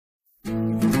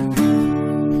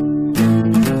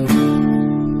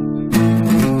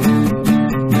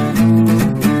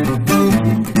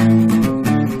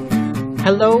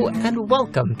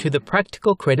Welcome to the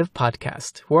Practical Creative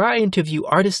Podcast, where I interview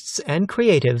artists and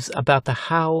creatives about the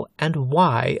how and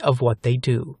why of what they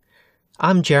do.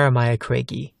 I'm Jeremiah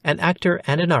Craigie, an actor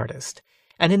and an artist,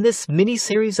 and in this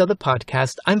mini-series of the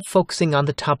podcast, I'm focusing on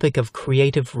the topic of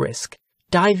creative risk,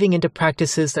 diving into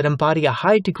practices that embody a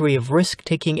high degree of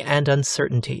risk-taking and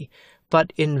uncertainty,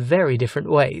 but in very different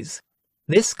ways.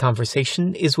 This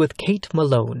conversation is with Kate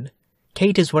Malone.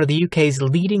 Kate is one of the UK's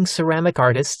leading ceramic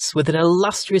artists with an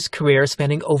illustrious career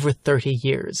spanning over 30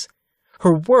 years.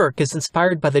 Her work is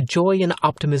inspired by the joy and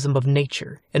optimism of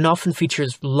nature and often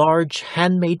features large,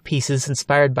 handmade pieces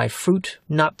inspired by fruit,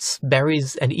 nuts,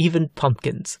 berries, and even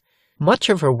pumpkins. Much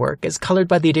of her work is colored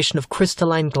by the addition of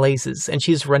crystalline glazes, and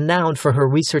she is renowned for her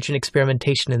research and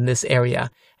experimentation in this area,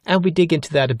 and we dig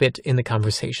into that a bit in the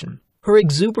conversation. Her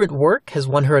exuberant work has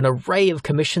won her an array of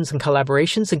commissions and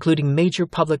collaborations, including major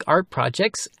public art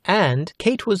projects, and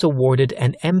Kate was awarded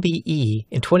an MBE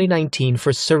in 2019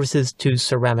 for services to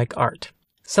ceramic art.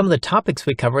 Some of the topics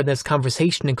we cover in this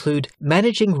conversation include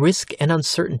managing risk and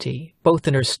uncertainty, both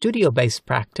in her studio-based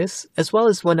practice as well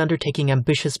as when undertaking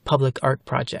ambitious public art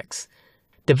projects,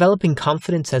 developing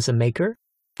confidence as a maker,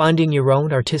 finding your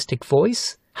own artistic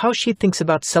voice, how she thinks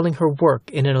about selling her work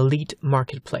in an elite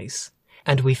marketplace.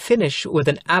 And we finish with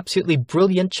an absolutely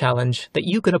brilliant challenge that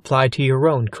you can apply to your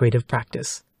own creative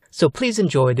practice. So please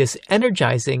enjoy this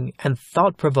energizing and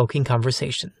thought-provoking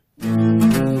conversation.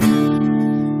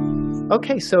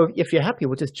 Okay, so if you're happy,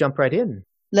 we'll just jump right in.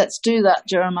 Let's do that,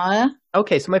 Jeremiah.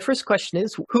 Okay, so my first question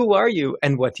is, who are you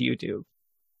and what do you do?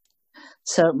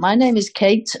 So my name is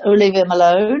Kate Olivia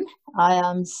Malone. I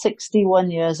am 61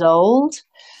 years old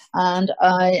and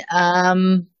I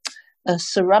am a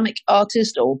ceramic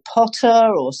artist or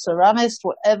potter or ceramist,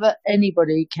 whatever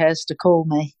anybody cares to call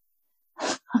me.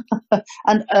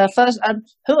 And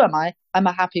who am I? I'm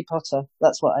a happy potter.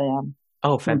 That's what I am.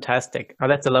 Oh, fantastic. Oh,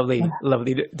 that's a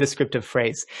lovely descriptive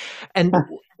phrase. And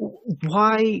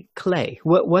why clay?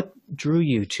 What drew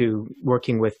you to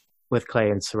working with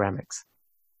clay and ceramics?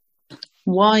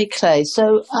 Why clay?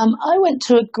 So I went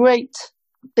to a great,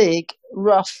 big,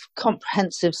 rough,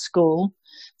 comprehensive school,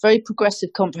 very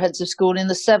progressive comprehensive school in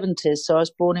the 70s. So I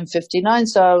was born in 59.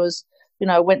 So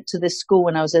I went to this school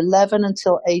when I was 11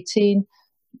 until 18.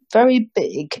 Very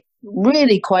big,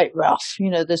 really quite rough.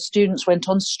 The students went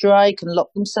on strike and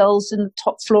locked themselves in the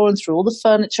top floor and threw all the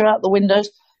furniture out the windows.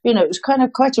 It was kind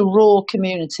of quite a raw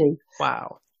community.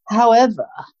 Wow. However,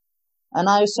 and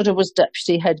I sort of was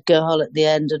deputy head girl at the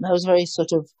end, and I was very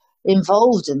sort of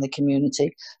involved in the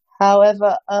community.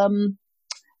 However,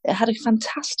 it had a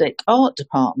fantastic art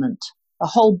department, a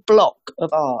whole block of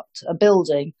art, a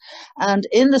building. And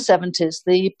in the 70s,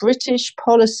 the British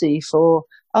policy for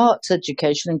arts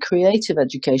education and creative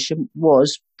education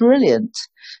was brilliant.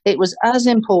 It was as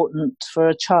important for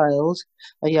a child,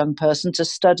 a young person, to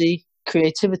study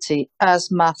creativity as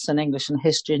maths and English and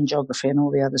history and geography and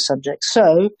all the other subjects.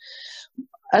 So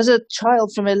as a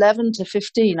child from 11 to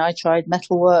 15, I tried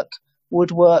metalwork,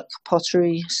 woodwork,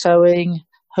 pottery, sewing,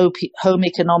 home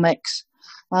economics.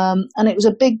 And it was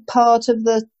a big part of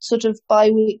the sort of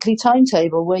bi-weekly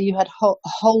timetable where you had a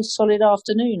whole solid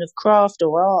afternoon of craft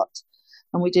or art.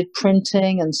 And we did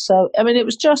printing and so, it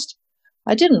was just,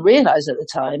 I didn't realize at the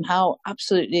time how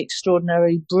absolutely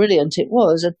extraordinarily brilliant it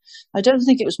was. And I don't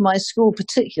think it was my school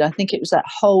particularly. I think it was that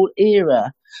whole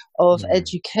era of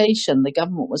education. The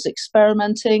government was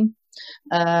experimenting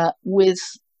with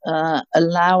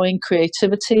allowing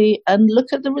creativity, and look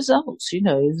at the results.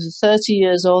 30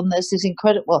 years on, there's this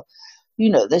incredible,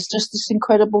 there's just this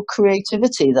incredible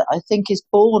creativity that I think is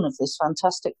born of this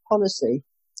fantastic policy.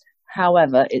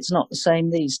 However, it's not the same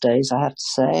these days, I have to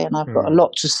say, and I've got a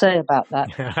lot to say about that.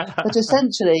 But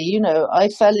essentially, I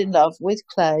fell in love with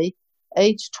clay,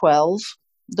 age 12,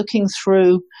 looking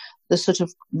through the sort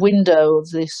of window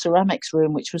of the ceramics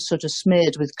room, which was sort of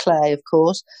smeared with clay, of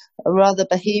course, a rather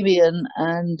bohemian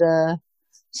and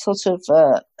sort of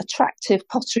attractive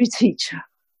pottery teacher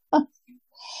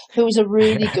who was a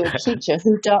really good teacher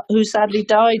who sadly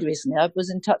died recently. I was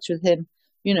in touch with him,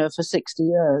 for 60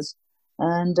 years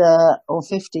and or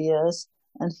 50 years,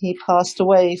 and he passed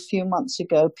away a few months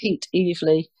ago, Pete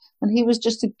Evely, and he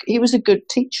was a good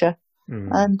teacher,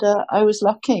 and I was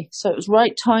lucky. So it was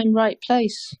right time, right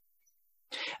place.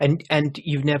 And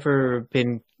you've never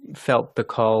felt the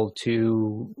call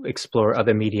to explore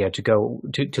other media, to go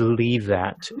to leave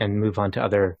that and move on to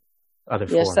other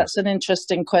forms? Yes, that's an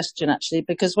interesting question actually,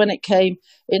 because when it came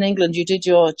in England, you did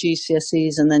your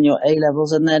GCSEs and then your A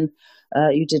levels, and then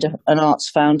you did an arts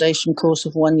foundation course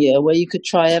of 1 year where you could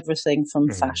try everything from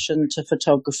fashion to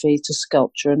photography to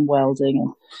sculpture and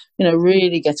welding, and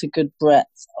really get a good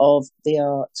breadth of the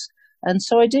arts. And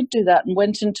so I did do that and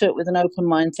went into it with an open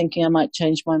mind, thinking I might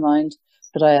change my mind,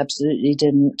 but I absolutely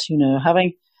didn't.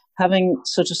 Having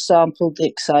sort of sampled the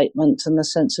excitement and the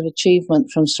sense of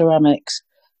achievement from ceramics,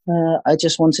 I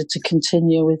just wanted to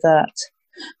continue with that.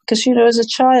 Because, as a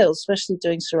child, especially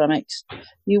doing ceramics,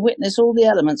 you witness all the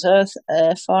elements, earth,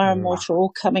 air, fire, and water,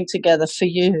 all coming together for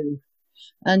you.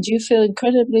 And you feel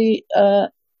incredibly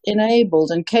enabled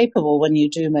and capable when you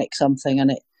do make something and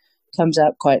it comes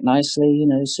out quite nicely,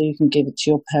 so you can give it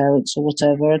to your parents or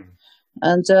whatever.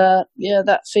 And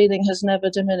that feeling has never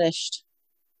diminished.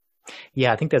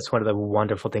 Yeah, I think that's one of the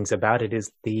wonderful things about it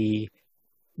is the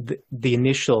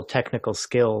initial technical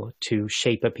skill to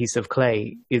shape a piece of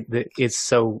clay is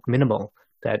so minimal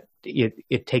that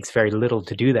it takes very little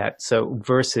to do that. So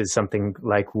versus something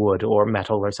like wood or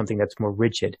metal or something that's more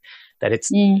rigid, that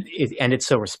and it's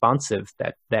so responsive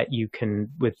that you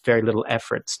can, with very little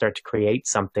effort, start to create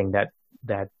something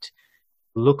that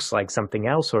looks like something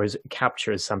else or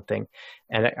captures something.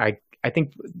 And I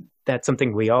think that's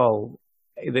something we all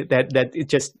that it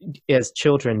just, as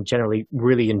children, generally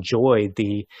really enjoy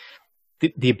the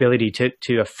ability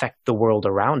to affect the world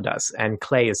around us, and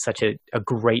clay is such a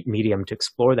great medium to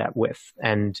explore that with.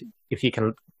 And if you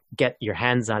can get your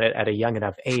hands on it at a young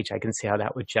enough age, I can see how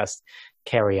that would just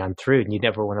carry on through, and you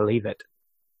never want to leave it.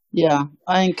 Yeah,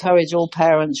 I encourage all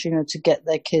parents, to get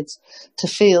their kids to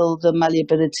feel the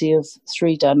malleability of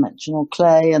three-dimensional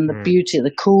clay and the beauty,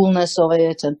 the coolness of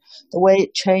it, and the way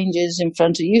it changes in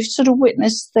front of you. You sort of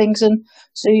witness things, and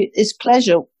so it's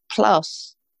pleasure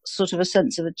plus sort of a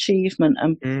sense of achievement.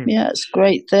 And it's a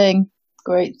great thing.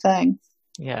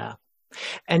 Yeah,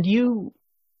 and you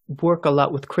work a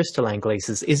lot with crystalline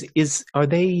glazes. Are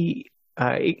they?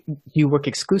 Do you work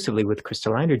exclusively with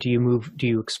crystalline, or do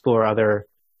you explore other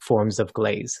forms of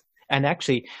glaze? And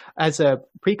actually, as a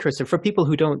precursor, for people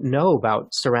who don't know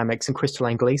about ceramics and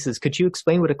crystalline glazes, could you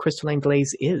explain what a crystalline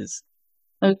glaze is?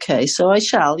 Okay, so I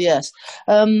shall, yes.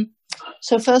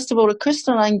 So first of all, a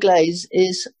crystalline glaze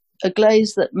is a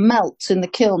glaze that melts in the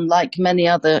kiln like many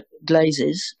other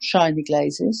glazes, shiny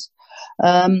glazes.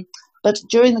 But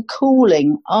during the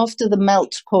cooling, after the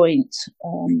melt point,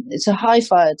 it's a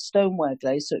high-fired stoneware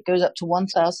glaze, so it goes up to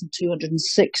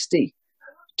 1,260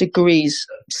 degrees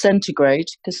centigrade,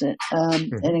 because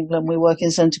in England we work in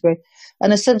centigrade.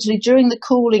 And essentially during the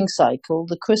cooling cycle,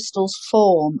 the crystals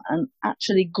form and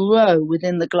actually grow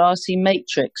within the glassy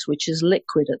matrix, which is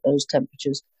liquid at those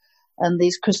temperatures. And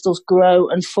these crystals grow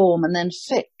and form and then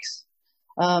fix.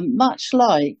 Much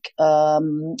like a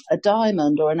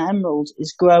diamond or an emerald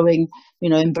is growing,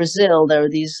 in Brazil, there are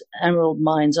these emerald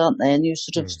mines, aren't there? And you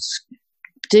sort of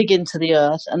dig into the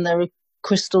earth and there are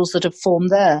crystals that have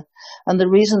formed there. And the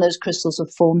reason those crystals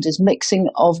have formed is mixing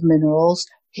of minerals,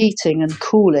 heating and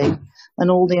cooling,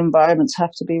 and all the environments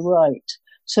have to be right.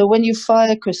 So when you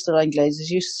fire crystalline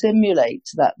glazes, you simulate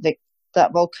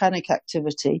that volcanic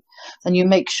activity, and you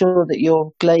make sure that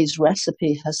your glaze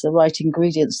recipe has the right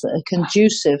ingredients that are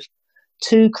conducive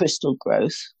to crystal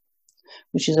growth,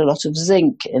 which is a lot of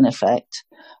zinc in effect,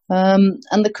 and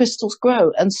the crystals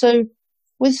grow. And so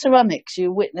with ceramics,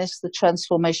 you witness the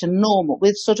transformation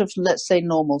with sort of, let's say,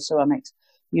 normal ceramics.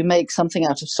 You make something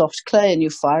out of soft clay and you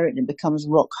fire it and it becomes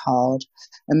rock hard.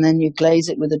 And then you glaze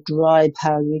it with a dry,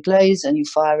 powdery glaze and you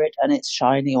fire it and it's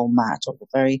shiny or matte or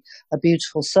a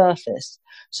beautiful surface.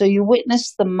 So you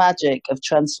witness the magic of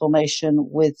transformation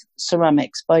with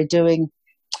ceramics by doing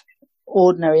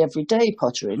ordinary everyday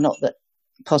pottery. Not that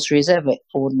pottery is ever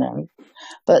ordinary.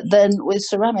 But then with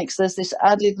ceramics, there's this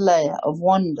added layer of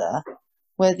wonder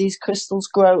where these crystals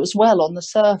grow as well on the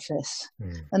surface.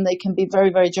 And they can be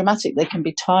very, very dramatic. They can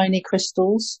be tiny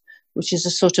crystals, which is a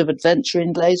sort of adventure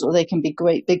in glaze, or they can be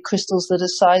great big crystals that are the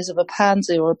size of a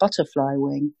pansy or a butterfly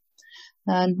wing.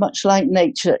 And much like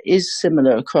nature is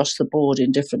similar across the board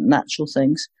in different natural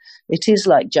things, it is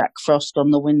like Jack Frost on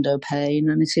the window pane,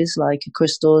 and it is like a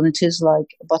crystal, and it is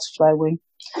like a butterfly wing.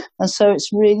 And so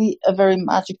it's really a very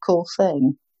magical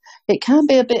thing. It can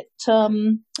be a bit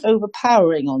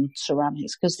overpowering on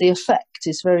ceramics because the effect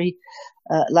is very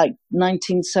like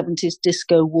 1970s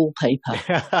disco wallpaper.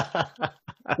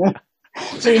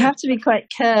 So you have to be quite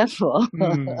careful,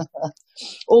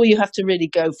 or you have to really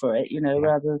go for it,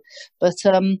 rather. But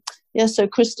so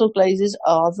crystal glazes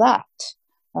are that.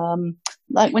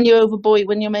 Like when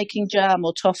you're making jam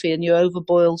or toffee and you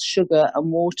overboil sugar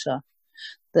and water,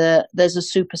 there's a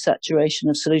supersaturation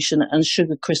of solution and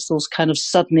sugar crystals kind of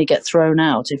suddenly get thrown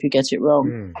out if you get it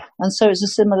wrong. And so it's a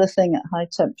similar thing at high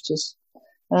temperatures.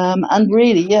 And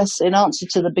really, yes, in answer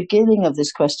to the beginning of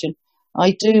this question,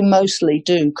 I do mostly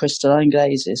do crystalline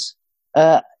glazes.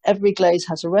 Every glaze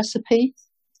has a recipe,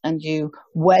 and you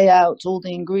weigh out all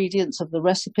the ingredients of the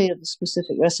recipe, of the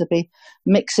specific recipe,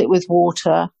 mix it with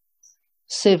water,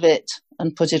 sieve it,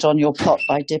 and put it on your pot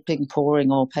by dipping,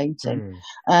 pouring, or painting.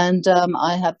 And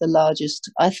I have the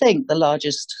largest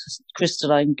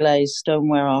crystalline glaze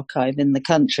stoneware archive in the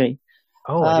country.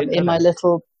 Oh, I didn't know in my that.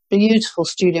 little beautiful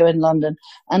studio in London.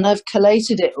 And I've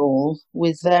collated it all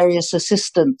with various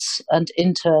assistants and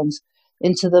interns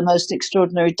into the most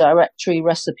extraordinary directory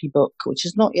recipe book, which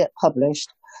is not yet published,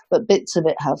 but bits of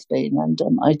it have been. And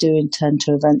I do intend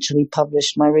to eventually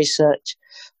publish my research.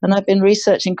 And I've been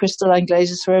researching crystalline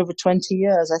glazes for over 20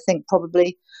 years. I think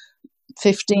probably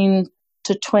 15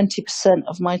 to 20%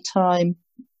 of my time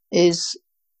is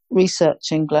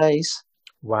researching glaze.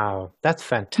 Wow, that's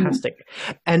fantastic.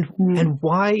 And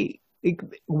why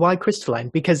crystalline?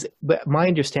 Because my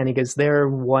understanding is they're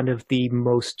one of the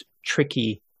most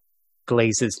tricky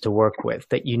glazes to work with,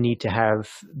 that you need to have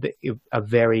a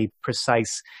very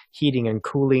precise heating and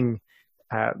cooling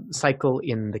cycle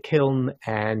in the kiln,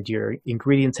 and your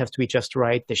ingredients have to be just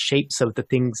right. The shapes of the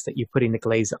things that you're putting the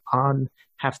glaze on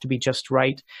have to be just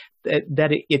right.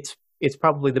 It's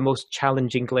probably the most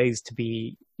challenging glaze to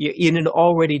be in an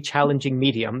already challenging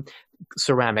medium,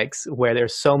 ceramics, where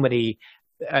there's so many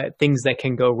things that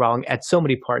can go wrong at so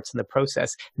many parts in the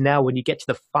process. Now, when you get to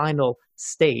the final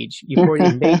stage, you've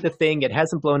already made the thing, it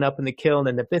hasn't blown up in the kiln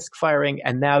and the bisque firing,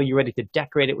 and now you're ready to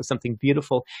decorate it with something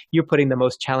beautiful. You're putting the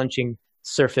most challenging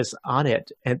surface on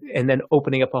it, and then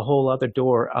opening up a whole other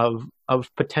door of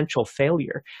potential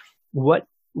failure. What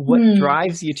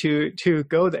drives you to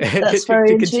go there, That's to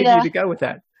continue to go with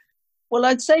that? Well,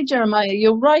 I'd say, Jeremiah,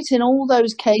 you're right in all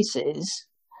those cases,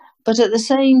 but at the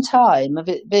same time of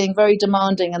it being very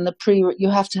demanding, and you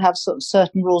have to have sort of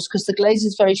certain rules, because the glaze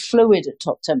is very fluid at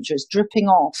top temperature. It's dripping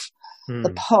off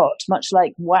the pot, much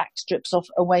like wax drips off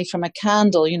away from a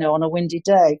candle, on a windy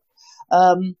day.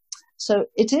 So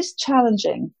it is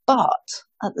challenging, but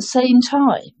at the same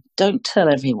time, don't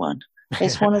tell everyone.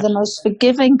 It's one of the most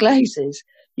forgiving glazes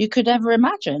you could ever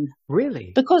imagine.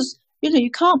 Really? Because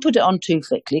you can't put it on too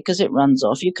thickly because it runs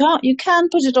off. You can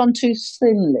put it on too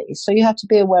thinly, so you have to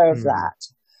be aware of that.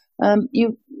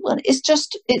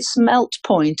 Its melt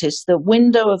point is the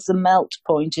window of the melt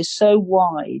point is so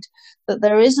wide that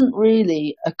there isn't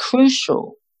really a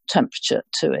crucial temperature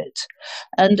to it.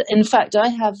 And in fact, I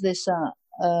have this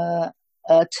a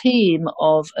team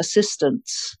of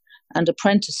assistants and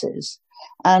apprentices,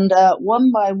 and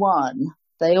one by one,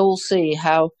 they all see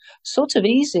how sort of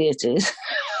easy it is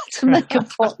to make a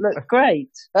pot look great.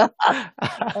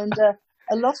 And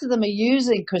a lot of them are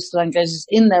using crystalline glazes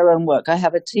in their own work. I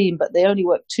have a team, but they only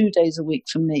work 2 days a week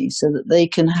for me so that they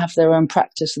can have their own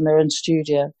practice in their own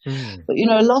studio. But,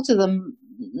 a lot of them,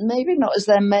 maybe not as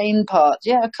their main part.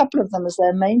 Yeah, a couple of them as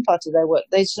their main part of their work.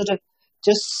 They sort of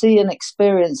just see and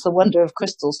experience the wonder of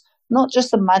crystals, not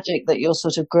just the magic that you're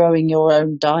sort of growing your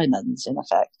own diamonds, in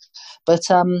effect, but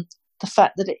the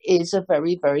fact that it is a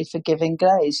very, very forgiving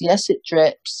glaze. Yes, it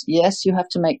drips. Yes, you have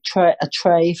to make a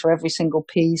tray for every single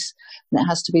piece, and it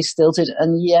has to be stilted.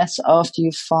 And yes, after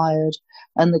you've fired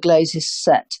and the glaze is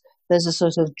set, there's a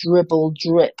sort of drip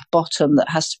bottom that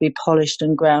has to be polished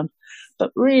and ground.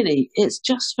 But really, it's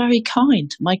just very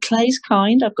kind. My clay's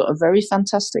kind. I've got a very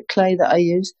fantastic clay that I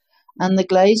use, and the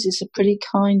glaze is a pretty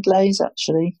kind glaze,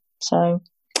 actually. So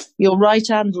you're right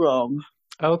and wrong.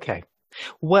 Okay.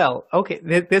 Well, okay,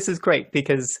 this is great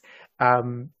because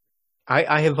I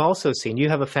have also seen you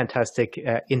have a fantastic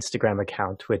Instagram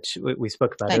account, which we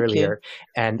spoke about earlier.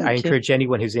 And I encourage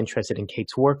anyone who's interested in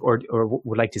Kate's work or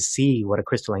would like to see what a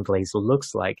crystalline glaze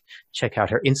looks like, check out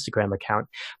her Instagram account.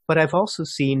 But I've also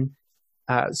seen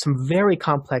some very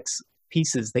complex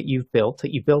pieces that you built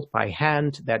by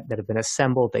hand that have been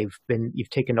assembled. You've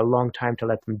taken a long time to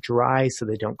let them dry so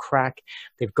they don't crack.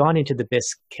 They've gone into the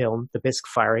bisque kiln, the bisque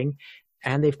firing,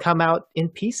 and they've come out in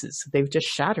pieces. They've just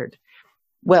shattered.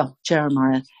 Well,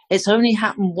 Jeremiah, it's only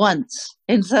happened once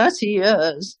in 30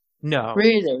 years. No.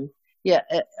 Really? Yeah.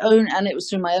 And it was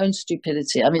through my own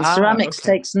stupidity. I mean, ceramics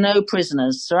takes no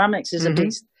prisoners. Ceramics is a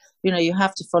beast. You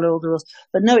have to follow all the rules.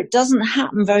 But no, it doesn't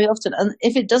happen very often. And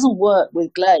if it doesn't work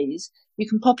with glaze, you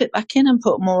can pop it back in and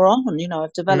put more on.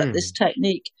 I've developed this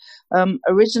technique.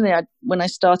 Originally, when I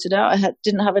started out,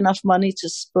 didn't have enough money to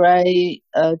spray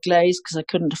glaze because I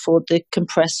couldn't afford the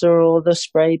compressor or the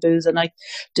spray booth. And I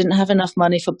didn't have enough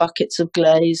money for buckets of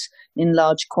glaze in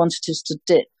large quantities to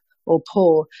dip or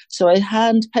pour. So I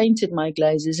hand painted my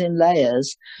glazes in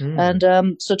layers and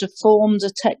sort of formed a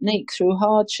technique through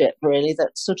hardship, really,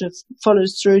 that sort of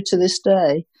follows through to this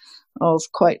day, of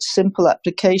quite simple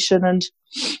application and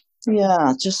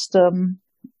just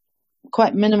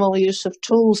quite minimal use of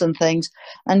tools and things.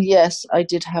 And yes, I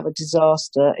did have a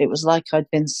disaster. It was like I'd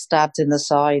been stabbed in the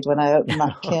side when I opened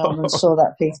that kiln and saw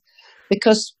that piece.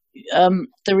 Because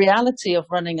the reality of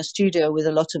running a studio with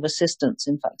a lot of assistants,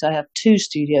 in fact, I have 2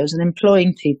 studios, and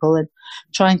employing people and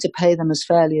trying to pay them as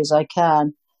fairly as I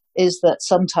can, is that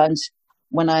sometimes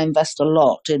when I invest a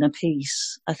lot in a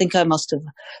piece, I think I must have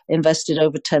invested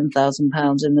over £10,000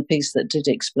 in the piece that did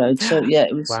explode. So yeah,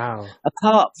 it was, wow.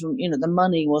 apart from, the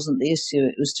money wasn't the issue.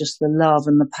 It was just the love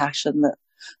and the passion that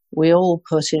we all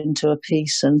put into a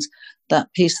piece. And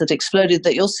that piece that exploded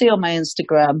that you'll see on my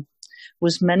Instagram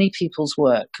was many people's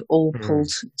work, all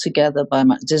pulled together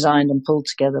designed and pulled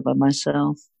together by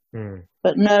myself.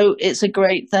 But no, it's a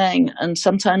great thing. And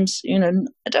sometimes,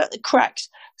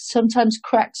 sometimes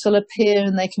cracks will appear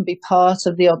and they can be part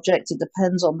of the object. It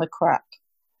depends on the crack.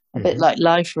 A bit like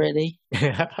life, really.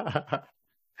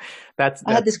 That's...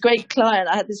 I had this great client.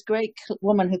 I had this great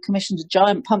woman who commissioned a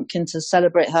giant pumpkin to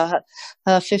celebrate her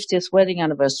 50th wedding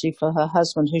anniversary for her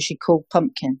husband, who she called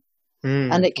Pumpkin.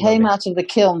 And it came out of the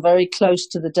kiln very close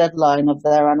to the deadline of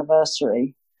their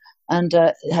anniversary. And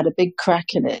it had a big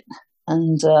crack in it.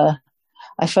 And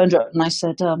I phoned her up and I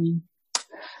said,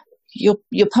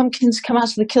 your pumpkin's come out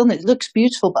of the kiln. It looks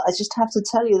beautiful, but I just have to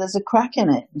tell you there's a crack in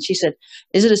it. And she said,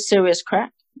 is it a serious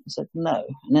crack? I said, no.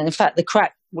 And in fact, the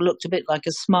crack looked a bit like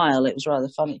a smile. It was rather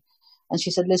funny. And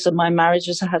she said, listen, my marriage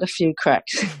has had a few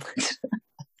cracks.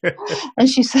 And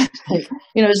she said,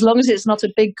 as long as it's not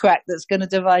a big crack that's going to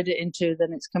divide it in 2, then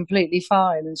it's completely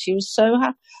fine. And she was so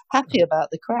happy about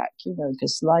the crack,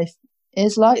 because life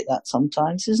is like that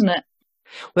sometimes, isn't it?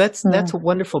 Well, that's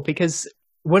wonderful, because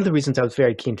one of the reasons I was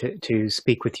very keen to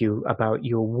speak with you about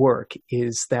your work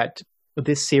is that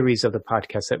this series of the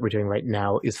podcast that we're doing right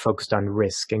now is focused on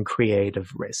risk and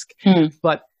creative risk.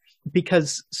 But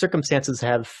because circumstances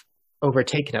have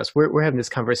overtaken us, we're having this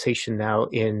conversation now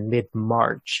in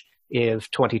mid-March of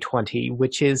 2020,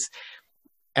 which is,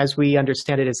 as we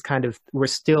understand it, is kind of, we're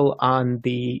still on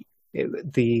the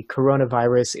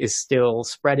coronavirus is still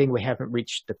spreading. We haven't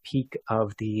reached the peak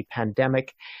of the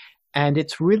pandemic. And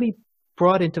it's really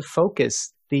brought into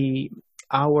focus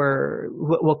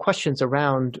questions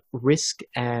around risk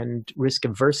and risk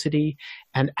adversity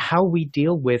and how we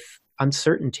deal with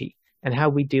uncertainty and how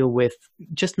we deal with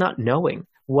just not knowing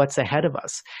what's ahead of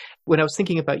us. When I was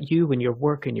thinking about you and your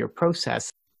work and your process,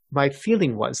 my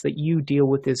feeling was that you deal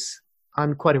with this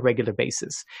on quite a regular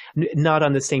basis, not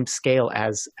on the same scale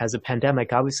as a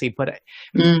pandemic, obviously, but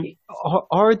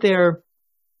are there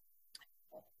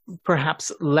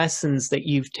perhaps lessons that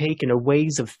you've taken or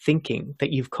ways of thinking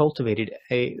that you've cultivated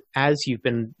as you've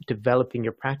been developing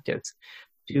your practice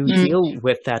to deal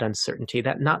with that uncertainty,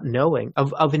 that not knowing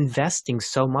of investing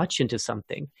so much into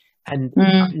something and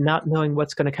not knowing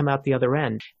what's going to come out the other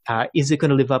end? Is it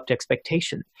going to live up to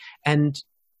expectation? And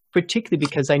particularly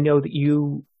because I know that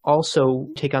you also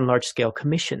take on large-scale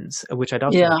commissions, which I'd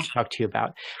also like to talk to you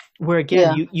about, where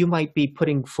again, you might be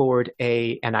putting forward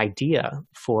an idea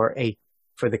for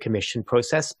the commission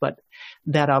process, but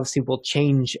that obviously will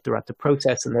change throughout the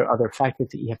process, and there are other factors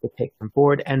that you have to take on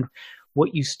board, and what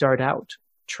you start out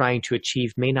trying to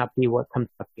achieve may not be what comes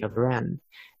out the other end.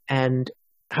 And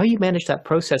how you manage that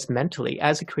process mentally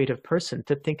as a creative person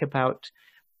to think about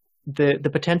the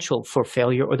potential for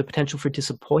failure or the potential for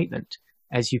disappointment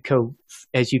as you go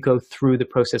through the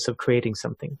process of creating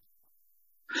something.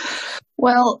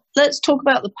 Well, let's talk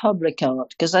about the public art,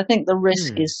 because I think the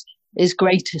risk is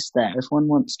greatest there if one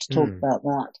wants to talk about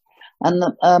that. And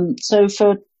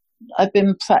I've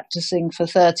been practicing for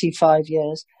 35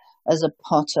 years as a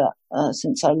potter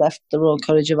since I left the Royal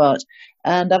College of Art,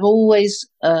 and I've always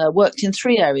worked in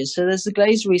 3 areas. So there's the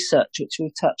glaze research, which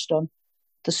we've touched on,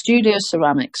 the studio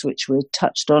ceramics, which we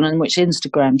touched on and which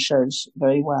Instagram shows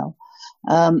very well.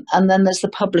 And then there's the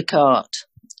public art.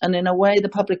 And in a way, the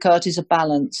public art is a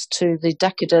balance to the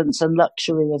decadence and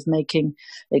luxury of making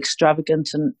extravagant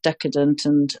and decadent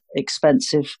and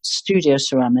expensive studio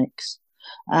ceramics.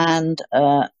 And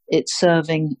it's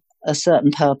serving a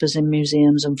certain purpose in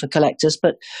museums and for collectors.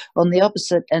 But on the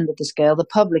opposite end of the scale, the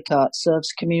public art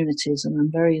serves communities. And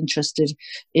I'm very interested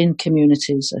in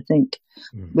communities. I think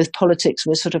with politics,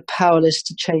 we're sort of powerless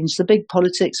to change the big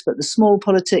politics, but the small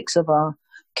politics of our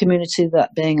community,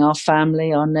 that being our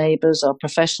family, our neighbours, our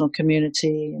professional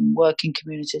community and working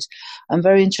communities. I'm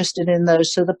very interested in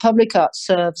those. So the public art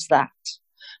serves that.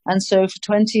 And so for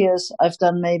 20 years, I've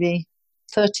done maybe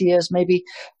 30 years, maybe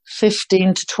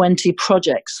 15 to 20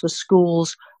 projects for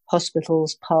schools,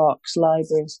 hospitals, parks,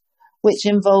 libraries, which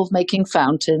involve making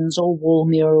fountains or wall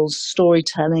murals,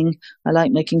 storytelling. I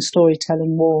like making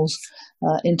storytelling walls,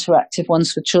 interactive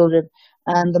ones for children.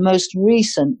 And the most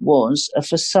recent was a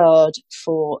facade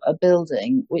for a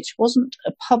building, which wasn't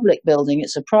a public building.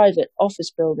 It's a private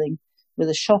office building with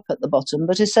a shop at the bottom.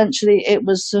 But essentially, it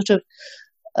was sort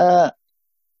of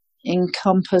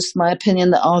encompassed my opinion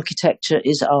that architecture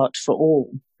is art for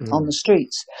all on the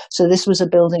streets. So this was a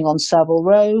building on Savile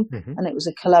Row, and it was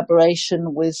a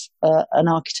collaboration with an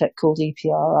architect called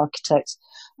EPR Architects.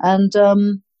 And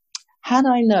had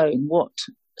I known what...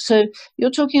 So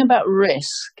you're talking about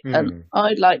risk, and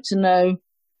I'd like to know,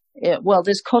 well,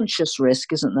 there's conscious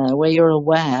risk, isn't there, where you're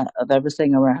aware of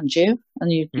everything around you,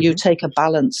 and you take a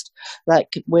balanced,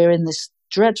 like we're in this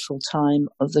dreadful time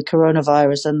of the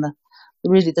coronavirus and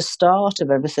really the start of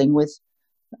everything with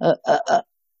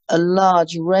a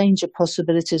large range of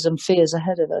possibilities and fears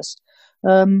ahead of us.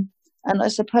 And I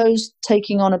suppose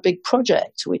taking on a big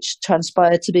project, which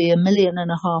transpired to be £1.5 million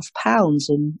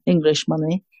in English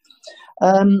money,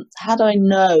 had I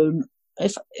known,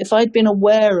 if I'd been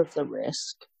aware of the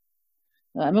risk,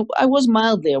 I mean, I was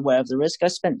mildly aware of the risk. I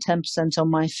spent 10% on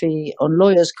my fee on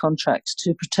lawyers' contracts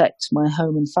to protect my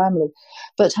home and family.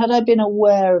 But had I been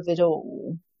aware of it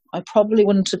all, I probably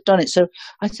wouldn't have done it. So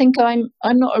I think I'm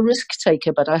not a risk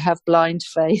taker, but I have blind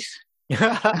faith. And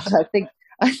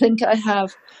I think I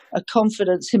have a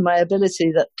confidence in my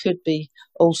ability that could be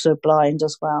also blind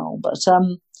as well. But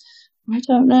I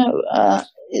don't know.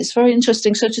 It's very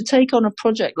interesting. So to take on a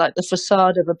project like the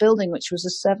facade of a building, which was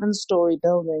a 7-story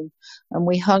building, and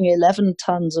we hung 11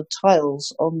 tons of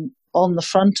tiles on the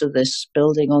front of this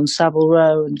building on Savile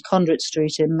Row and Conduit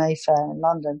Street in Mayfair in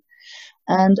London.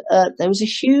 And there was a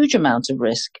huge amount of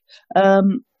risk.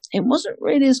 It wasn't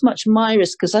really as much my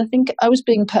risk, because I think I was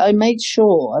being paid. I made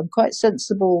sure, I'm quite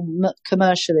sensible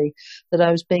commercially, that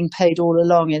I was being paid all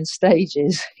along in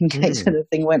stages in case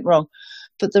anything went wrong.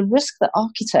 But the risk that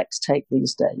architects take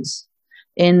these days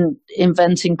in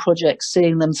inventing projects,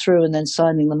 seeing them through and then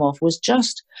signing them off was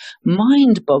just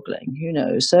mind-boggling, you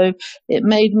know. So it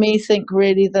made me think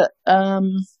really that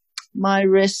my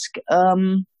risk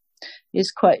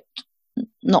is quite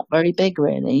not very big,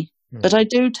 really. But I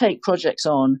do take projects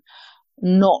on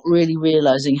not really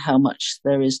realizing how much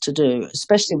there is to do,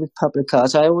 especially with public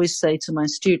art. I always say to my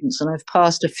students, and I've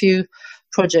passed a few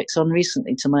projects on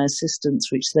recently to my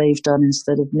assistants, which they've done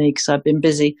instead of me because I've been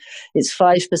busy. It's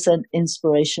 5%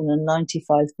 inspiration and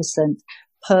 95%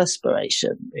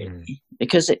 perspiration, really,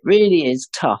 because it really is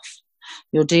tough.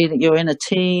 You're in a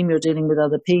team, you're dealing with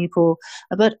other people,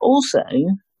 but also,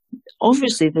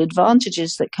 obviously, the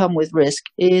advantages that come with risk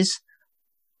is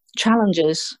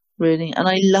challenges, really, and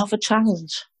I love a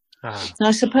challenge. And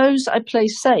I suppose I play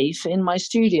safe in my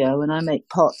studio when I make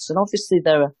pots, and obviously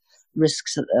there are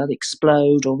risks that they'll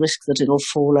explode or risks that it'll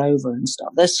fall over and stuff.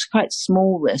 There's quite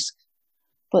small risk,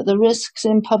 but the risks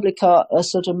in public art are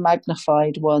sort of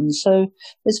magnified ones. So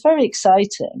it's very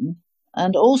exciting.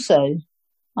 And also,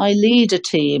 I lead a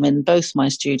team in both my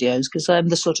studios because I'm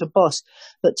the sort of boss.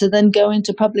 But to then go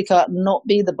into public art and not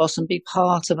be the boss and be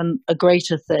part of a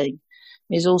greater thing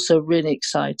is also really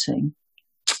exciting.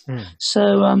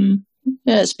 So,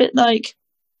 it's a bit like,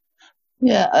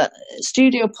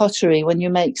 studio pottery. When you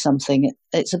make something,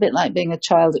 it's a bit like being a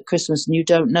child at Christmas and you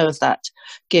don't know if that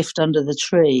gift under the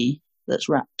tree that's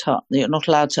wrapped up, that you're not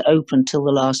allowed to open till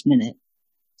the last minute,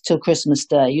 till Christmas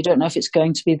Day. You don't know if it's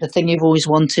going to be the thing you've always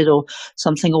wanted or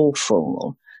something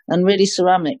awful. And really,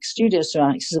 studio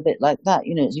ceramics is a bit like that.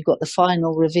 You know, you've got the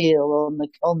final reveal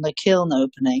on the kiln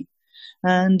opening,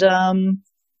 and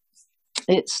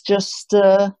it's just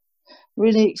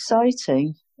really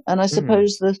exciting. And I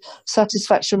suppose the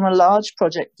satisfaction from a large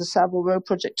project, the Savile Row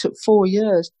project, took 4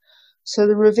 years. So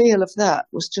the reveal of that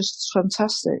was just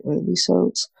fantastic, really. So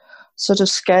it sort of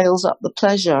scales up the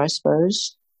pleasure, I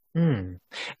suppose.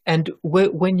 And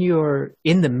when you're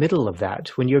in the middle of that,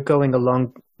 when you're going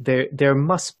along, there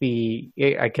must be,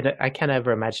 I can't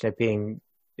ever imagine it being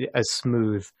a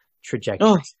smooth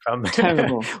trajectory from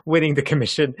terrible. winning the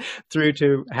commission through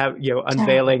to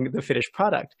unveiling the finished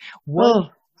product.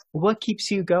 What keeps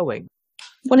you going?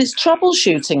 Well, it's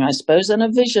troubleshooting, I suppose, and a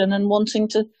vision, and wanting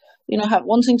to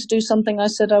do something I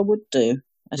said I would do.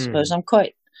 I suppose I'm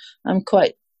quite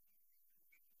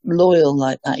loyal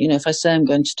like that. You know, if I say I'm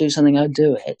going to do something, I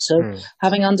do it. So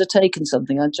having undertaken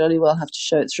something, I jolly well have to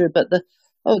show it through. But the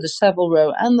Savile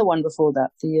Row and the one before that,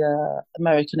 the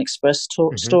American Express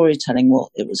storytelling, well,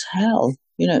 it was hell.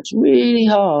 You know, it's really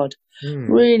hard,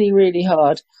 really, really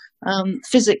hard,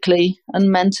 physically and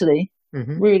mentally.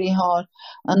 Really hard,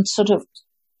 and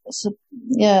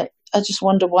I just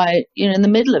wonder why, in the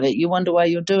middle of it, you wonder why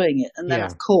you're doing it. And then,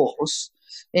 of course,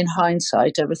 in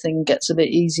hindsight, everything gets a bit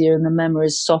easier and the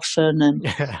memories soften, and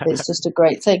it's just a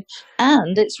great thing.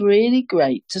 And it's really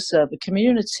great to serve a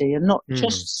community and not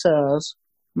just serve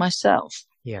myself.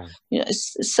 Yeah.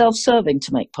 It's self-serving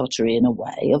to make pottery in a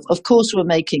way. Of course, we're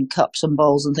making cups and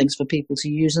bowls and things for people to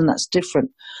use, and that's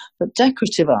different. But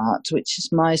decorative art, which is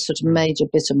my sort of major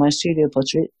bit of my studio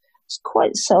pottery, it's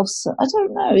quite I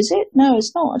don't know. Is it? No,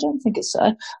 it's not. I don't think it's.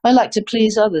 I like to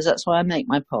please others. That's why I make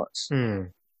my pots.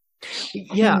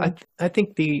 Yeah, I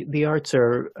think the arts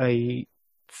are a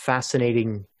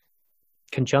fascinating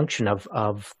conjunction of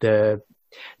the,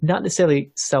 not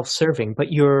necessarily self-serving,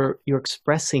 but you're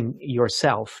expressing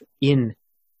yourself in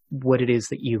what it is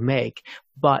that you make,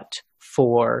 but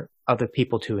for other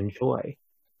people to enjoy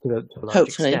to a large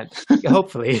Hopefully. extent.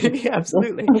 Hopefully,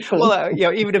 absolutely. Hopefully.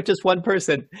 Well, even if just one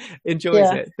person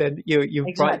enjoys it, then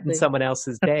you've brightened someone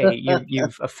else's day.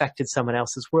 You've affected someone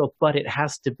else's world. But it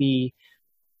has to be.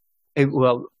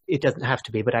 Well, it doesn't have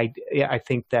to be, but I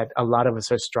think that a lot of us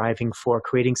are striving for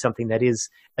creating something that is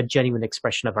a genuine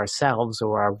expression of ourselves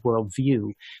or our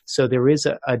worldview. So there is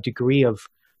a degree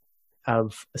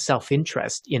of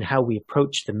self-interest in how we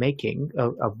approach the making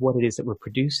of what it is that we're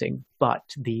producing, but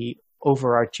the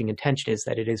overarching intention is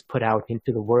that it is put out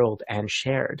into the world and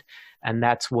shared, and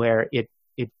that's where it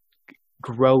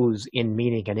grows in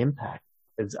meaning and impact,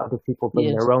 as other people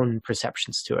bring their own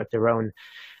perceptions to it, their own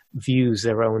views,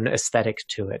 their own aesthetic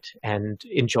to it, and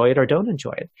enjoy it or don't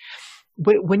enjoy it.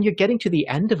 But when you're getting to the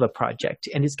end of a project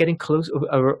and it's getting close,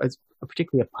 or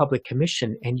particularly a public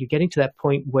commission, and you're getting to that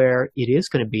point where it is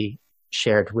going to be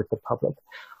shared with the public,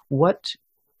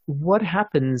 what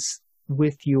happens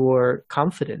with your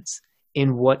confidence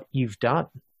in what you've done?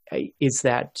 Is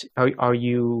that, are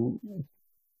you...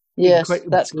 Yes,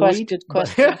 that's quite a good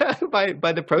question.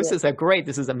 by the process, great,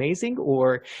 this is amazing,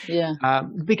 or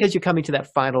because you're coming to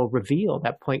that final reveal,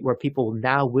 that point where people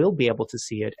now will be able to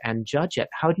see it and judge it.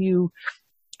 How do you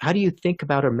think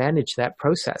about or manage that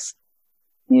process?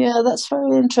 Yeah, that's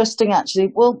very interesting,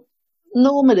 actually. Well,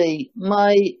 normally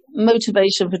my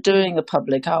motivation for doing a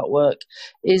public artwork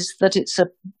is that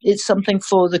it's something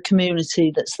for the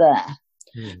community that's there.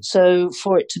 So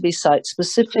for it to be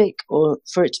site-specific, or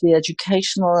for it to be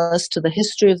educational as to the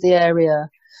history of the area,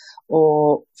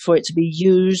 or for it to be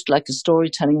used like a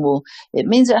storytelling wall, it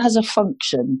means it has a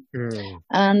function.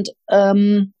 And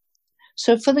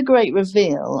so for the great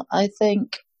reveal, I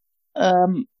think,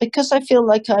 because I feel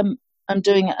like I'm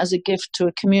doing it as a gift to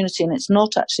a community and it's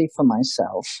not actually for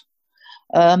myself,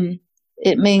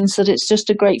 it means that it's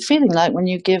just a great feeling, like when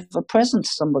you give a present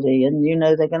to somebody and you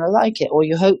know they're going to like it, or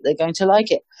you hope they're going to like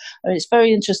it. I mean, it's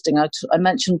very interesting. I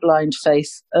mentioned blind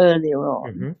faith earlier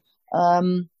on.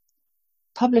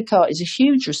 Public art is a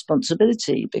huge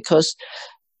responsibility, because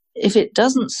if it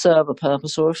doesn't serve a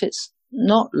purpose, or if it's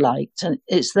not liked and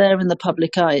it's there in the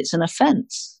public eye, it's an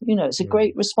offence. It's a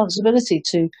great responsibility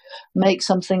to make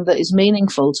something that is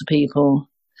meaningful to people.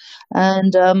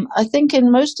 And I think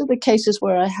in most of the cases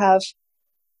where I have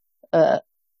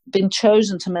been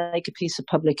chosen to make a piece of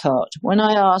public art, when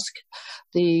I ask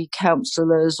the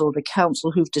councillors or the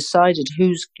council who've decided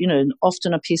who's,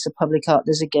 often a piece of public art,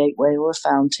 there's a gateway or a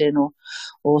fountain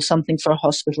or something for a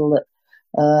hospital that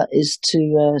is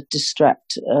to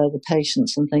distract the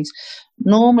patients and things.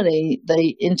 Normally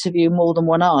they interview more than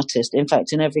one artist. In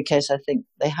fact, in every case, I think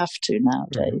they have to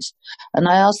nowadays. And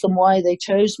I ask them why they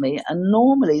chose me, and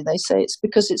normally they say it's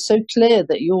because it's so clear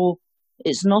that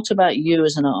it's not about you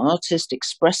as an artist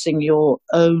expressing your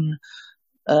own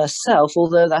self,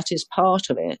 although that is part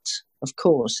of it. Of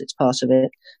course, it's part of it,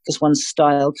 because one's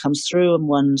style comes through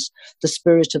and the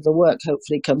spirit of the work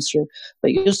hopefully comes through.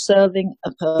 But you're serving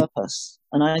a purpose,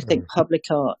 and I think public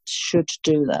art should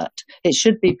do that. It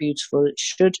should be beautiful. It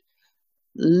should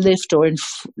lift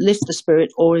the spirit,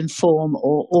 or inform,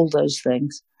 or all those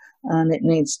things. And it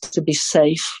needs to be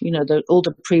safe. All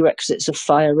the prerequisites of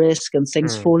fire risk and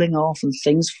things falling off and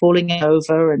things falling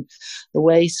over, and the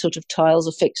way sort of tiles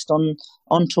are fixed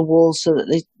onto walls so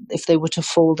that if they were to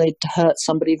fall, they'd hurt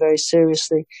somebody very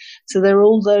seriously. So there are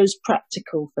all those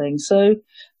practical things. So,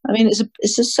 I mean,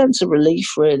 it's a sense of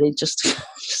relief, really, just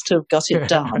to have got it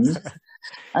done.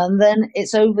 And then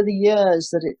it's over the years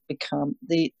that it becomes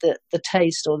the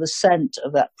taste or the scent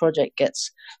of that project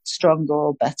gets stronger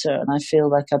or better, and I feel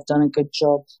like I've done a good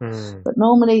job. But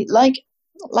normally,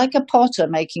 like a potter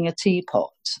making a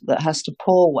teapot that has to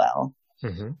pour well,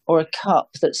 or a cup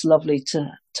that's lovely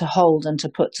to hold and to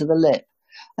put to the lip,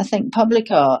 I think public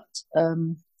art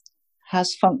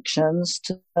has functions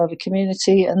to serve a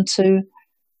community and to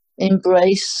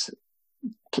embrace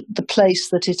the place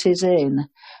that it is in.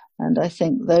 And I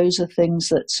think those are things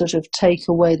that sort of take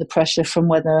away the pressure from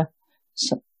whether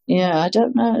So, yeah, I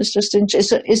don't know. It's just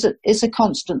it's a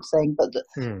constant thing. But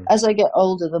as I get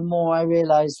older, the more I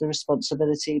realise the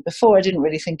responsibility. Before, I didn't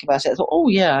really think about it. I thought, oh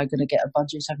yeah, I'm going to get a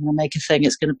budget. I'm going to make a thing.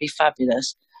 It's going to be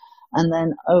fabulous. And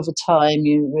then over time,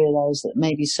 you realise that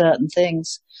maybe certain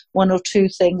things, one or two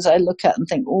things, I look at and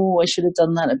think, oh, I should have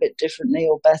done that a bit differently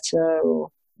or better,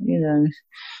 or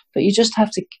But you just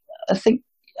have to. I think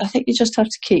you just have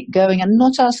to keep going and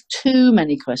not ask too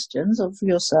many questions of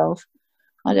yourself.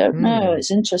 I don't know. It's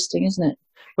interesting, isn't it?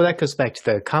 Well, that goes back to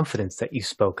the confidence that you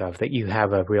spoke of, that you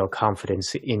have a real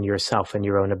confidence in yourself and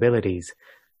your own abilities.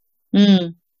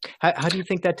 How do you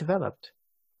think that developed?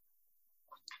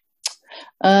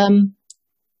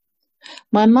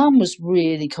 My mum was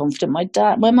really confident. My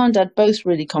mum and dad both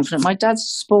really confident. My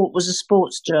dad's was a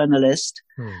sports journalist,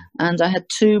 and I had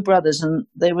two brothers, and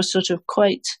they were sort of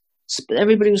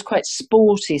everybody was quite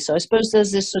sporty. So I suppose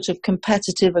there's this sort of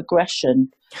competitive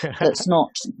aggression that's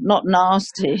not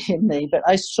nasty in me, but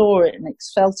I saw it and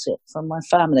felt it from my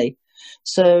family.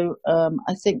 So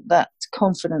I think that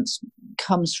confidence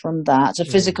comes from that, a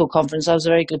physical confidence. I was a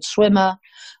very good swimmer.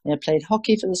 I played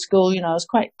hockey for the school. I was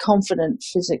quite confident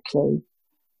physically.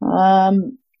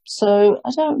 So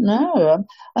I don't know.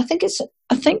 I think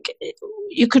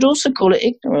you could also call it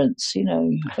ignorance,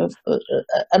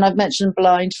 and I've mentioned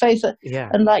blind faith,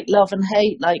 and like love and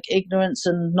hate, like ignorance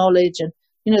and knowledge, and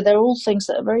they're all things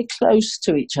that are very close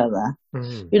to each other.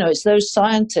 It's those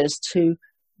scientists who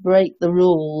break the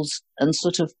rules and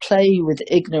sort of play with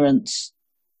ignorance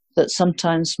that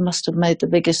sometimes must have made the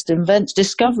biggest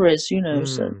discoveries.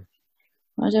 So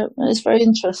I don't know. It's very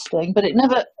interesting, but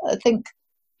I think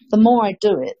the more I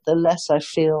do it, the less I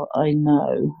feel I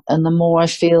know, and the more I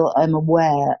feel I'm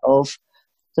aware of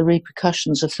the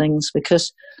repercussions of things.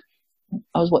 Because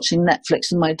I was watching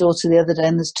Netflix with my daughter the other day,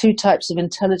 and there's two types of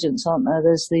intelligence, aren't there?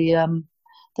 There's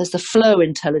the flow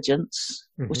intelligence,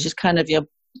 which is kind of your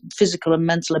physical and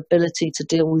mental ability to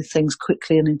deal with things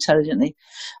quickly and intelligently,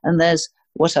 and there's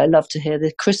what I love to hear,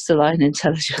 the crystalline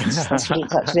intelligence. That's what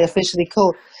it's actually officially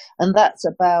called, and that's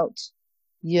about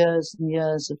years and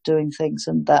years of doing things,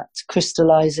 and that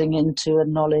crystallizing into a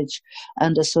knowledge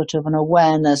and a sort of an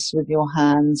awareness with your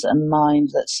hands and mind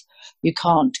that's you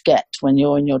can't get when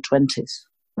you're in your 20s.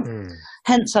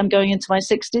 Hence I'm going into my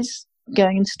 60s,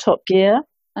 going into top gear,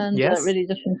 and really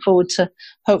looking forward to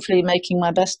hopefully making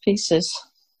my best pieces.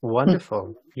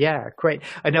 Wonderful. Yeah, great.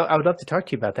 I know I would love to talk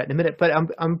to you about that in a minute, but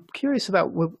I'm curious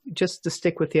about, just to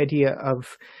stick with the idea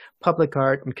of public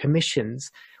art and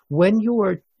commissions. When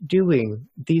you're doing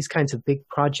these kinds of big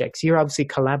projects, you're obviously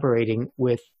collaborating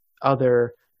with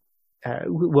other,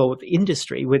 with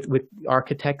industry, with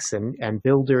architects and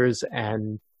builders.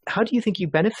 And how do you think you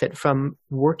benefit from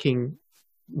working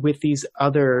with these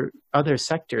other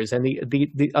sectors and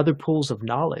the other pools of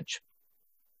knowledge?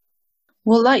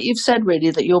 Well, like you've said,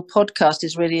 really, that your podcast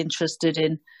is really interested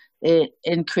in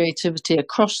creativity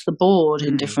across the board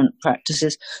in different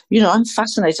practices. I'm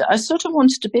fascinated. I sort of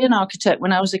wanted to be an architect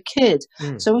when I was a kid.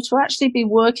 So to actually be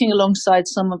working alongside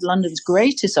some of London's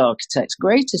greatest architects,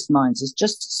 greatest minds, is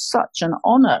just such an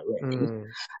honour, really.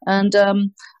 And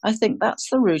I think that's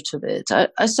the root of it.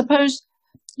 I suppose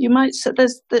you might say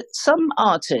some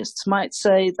artists might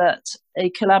say that a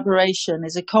collaboration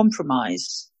is a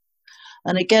compromise.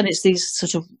 And again, it's these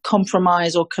sort of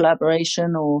compromise or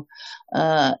collaboration or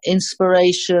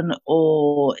inspiration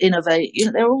or innovate.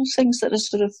 They're all things that are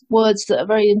sort of words that are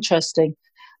very interesting.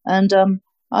 And I'm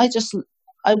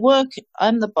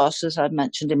the boss, as I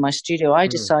mentioned in my studio. I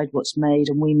decide what's made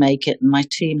and we make it, and my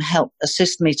team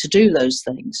assist me to do those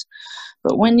things.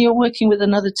 But when you're working with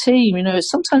another team,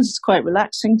 sometimes it's quite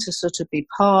relaxing to sort of be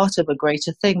part of a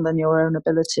greater thing than your own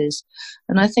abilities.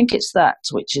 And I think it's that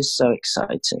which is so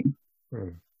exciting.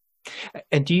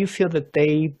 And do you feel that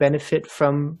they benefit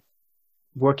from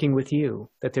working with you?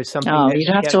 That there's something? Oh, you'd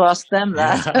have to ask them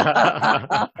that.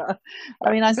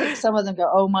 I mean, I think some of them go,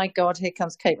 "Oh my God, here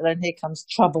comes Kate Malone, here comes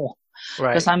trouble."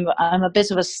 Because I'm a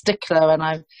bit of a stickler, and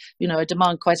I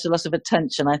demand quite a lot of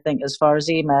attention, I think, as far as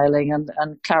emailing and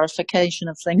clarification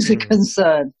of things are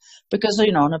concerned. Because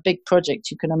on a big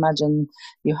project, you can imagine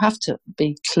you have to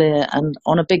be clear, and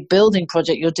on a big building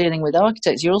project, you're dealing with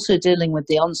architects, you're also dealing with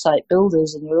the on-site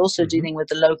builders, and you're also dealing with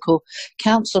the local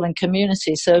council and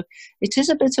community. So it is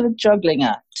a bit of a juggling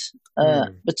act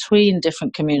between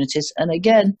different communities. And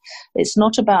again, it's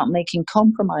not about making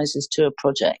compromises to a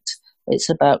project. It's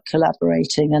about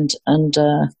collaborating and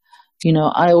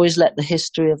I always let the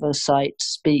history of a site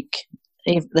speak.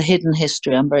 The hidden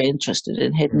history. I'm very interested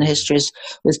in hidden histories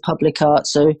with public art.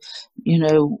 So,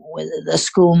 a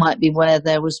school might be where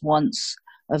there was once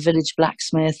a village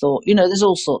blacksmith, or, you know, there's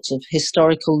all sorts of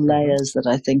historical layers that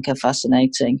I think are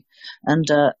fascinating. And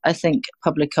I think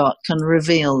public art can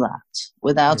reveal that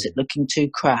without it looking too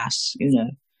crass, you know.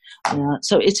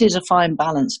 So it is a fine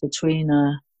balance between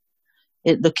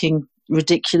it looking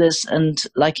ridiculous and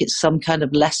like it's some kind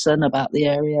of lesson about the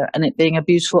area, and it being a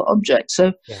beautiful object.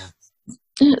 So yeah,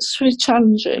 it's really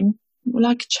challenging. We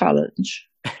like a challenge.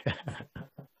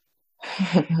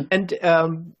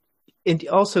 And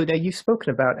also, now you've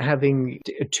spoken about having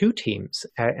two teams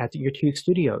at your two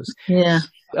studios. Yeah.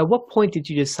 At what point did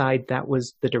you decide that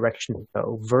was the direction to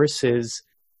go versus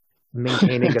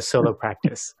maintaining a solo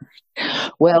practice?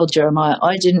 Well, Jeremiah,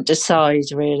 I didn't decide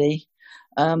really.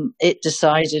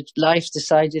 Life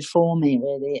decided for me,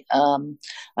 really.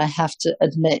 I have to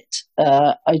admit,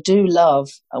 I do love,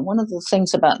 one of the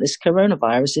things about this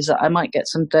coronavirus is that I might get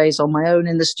some days on my own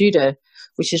in the studio,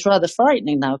 which is rather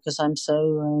frightening now because I'm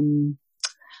so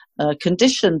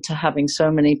conditioned to having so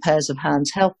many pairs of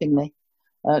hands helping me,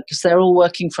 because they're all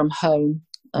working from home.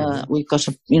 We've got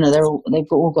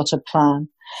they've all got a plan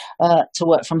to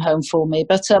work from home for me.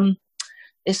 But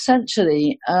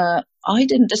essentially, I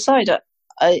didn't decide.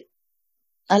 I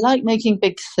like making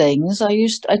big things. I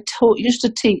used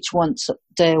to teach once a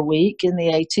day a week in the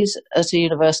 80s at a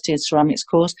university ceramics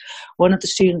course. One of the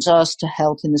students asked to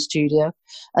help in the studio.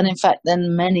 And in fact,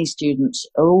 then many students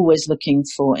are always looking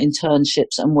for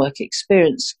internships and work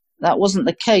experience. That wasn't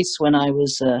the case when I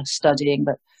was studying,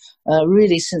 but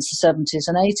really since the 70s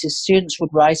and 80s, students would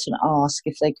write and ask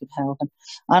if they could help. And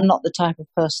I'm not the type of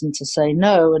person to say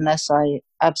no unless I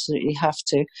absolutely have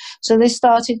to. So they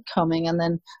started coming, and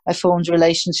then I formed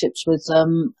relationships with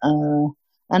them.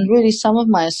 And really some of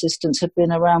my assistants have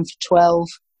been around for 12,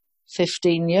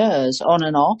 15 years on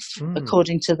and off,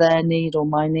 according to their need or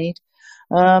my need.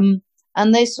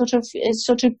 And it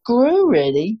sort of grew,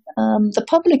 really. The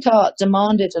public art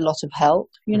demanded a lot of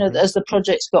help. You know, as the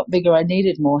projects got bigger, I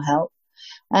needed more help.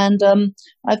 And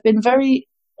I've been very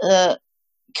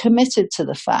committed to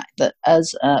the fact that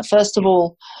first of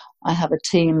all, I have a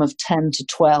team of 10 to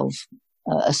 12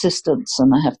 assistants,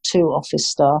 and I have 2 office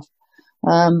staff.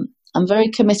 I'm very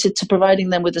committed to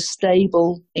providing them with a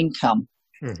stable income,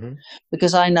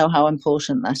 because I know how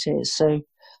important that is. So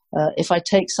if I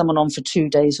take someone on for 2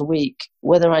 days a week,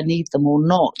 whether I need them or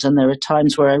not, and there are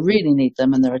times where I really need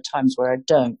them and there are times where I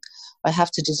don't, I have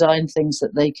to design things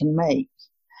that they can make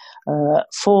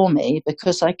for me,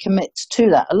 because I commit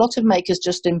to that. A lot of makers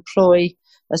just employ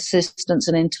assistants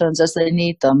and interns as they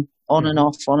need them, on and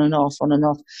off, on and off, on and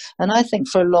off. And I think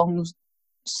for a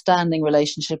long-standing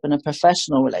relationship and a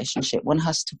professional relationship, one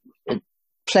has to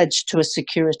pledge to a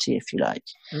security, if you like.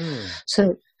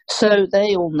 So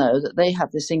they all know that they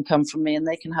have this income from me, and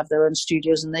they can have their own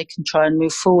studios, and they can try and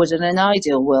move forward. In an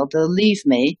ideal world, they'll leave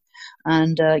me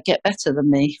and get better than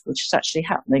me, which is actually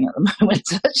happening at the moment.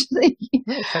 Actually,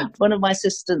 one of my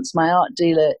assistants, my art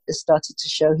dealer, has started to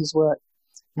show his work,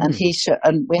 and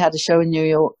and we had a show in New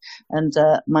York, and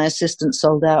my assistant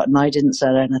sold out, and I didn't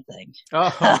sell anything.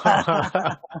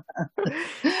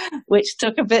 Which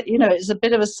took a bit, it's a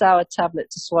bit of a sour tablet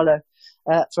to swallow.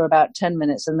 For about 10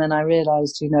 minutes, and then I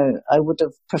realized, I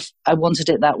wanted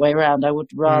it that way around. I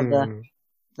would rather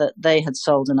that they had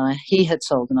sold and he had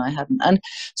sold and I hadn't. And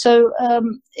so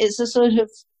it's a sort of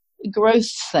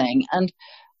growth thing. And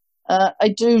I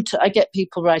get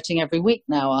people writing every week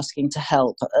now asking to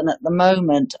help. And at the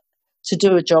moment, to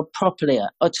do a job properly,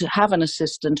 or to have an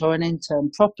assistant or an intern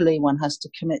properly, one has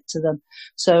to commit to them.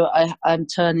 So I'm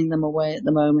turning them away at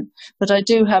the moment. But I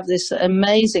do have this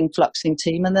amazing fluxing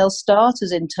team, and they'll start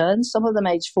as interns, some of them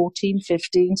age 14,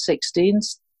 15, 16,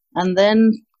 and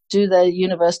then do their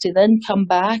university, then come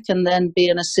back and then be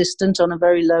an assistant on a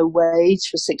very low wage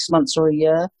for 6 months or a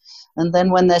year. And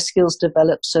then when their skills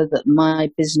develop so that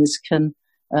my business can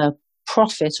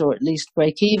profit, or at least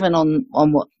break even on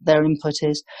what their input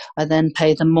is, I then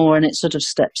pay them more, and it sort of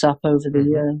steps up over the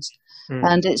years.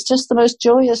 And it's just the most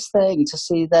joyous thing to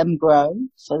see them grow,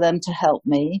 for them to help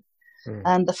me.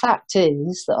 And the fact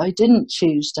is that I didn't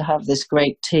choose to have this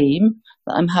great team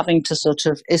that I'm having to sort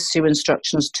of issue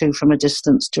instructions to from a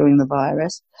distance during the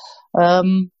virus,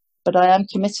 but I am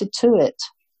committed to it.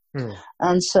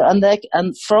 And so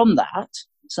and from that,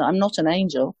 so I'm not an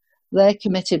angel, they're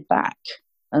committed back,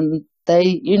 and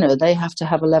they have to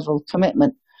have a level of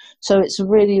commitment. So it's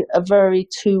really a very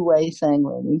two-way thing,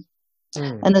 really.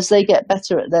 And as they get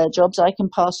better at their jobs, I can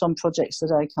pass on projects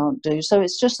that I can't do. So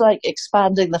it's just like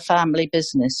expanding the family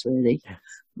business, really.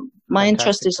 My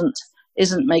interest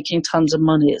isn't making tons of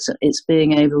money. It's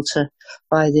being able to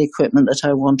buy the equipment that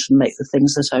I want and make the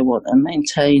things that I want and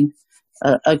maintain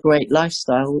a great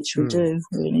lifestyle, which we do,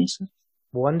 really. So.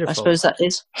 I Wonderful. suppose that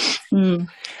is. And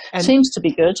Seems to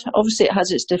be good. Obviously, it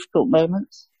has its difficult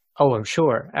moments. oh, I'm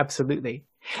sure, absolutely.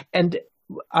 And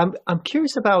I'm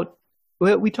curious about,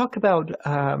 well, we talk about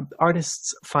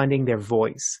artists finding their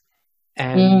voice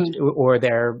and Mm. or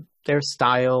their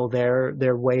style,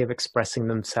 their way of expressing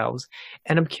themselves.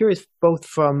 And I'm curious both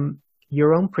from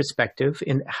your own perspective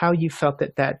in how you felt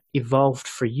that that evolved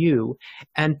for you,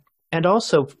 and and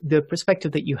also the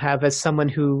perspective that you have as someone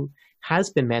who has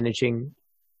been managing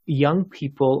young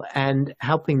people and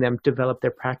helping them develop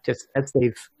their practice as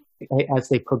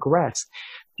they progress.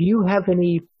 Do you have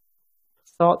any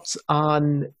thoughts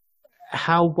on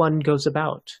how one goes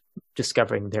about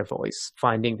discovering their voice,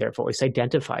 finding their voice,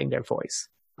 identifying their voice?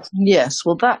 Yes,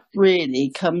 well, that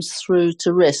really comes through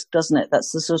to risk, doesn't it?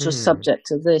 That's the sort of Mm,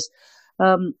 subject of this.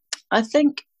 Um, I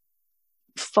think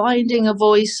finding a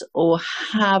voice or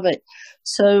having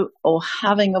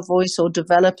a voice or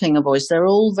developing a voice, they're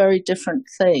all very different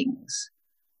things.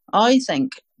 I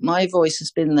think my voice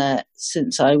has been there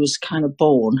since I was kind of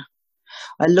born.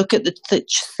 I look at the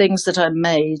things that I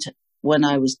made when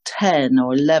I was 10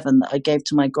 or 11 that I gave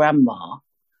to my grandma,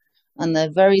 and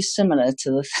they're very similar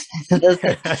to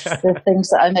the things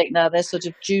that I make now. They're sort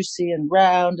of juicy and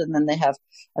round, and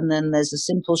then there's a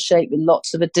simple shape with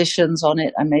lots of additions on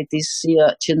it. I made these sea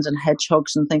urchins and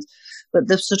hedgehogs and things, but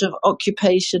the sort of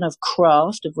occupation of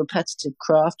craft, of repetitive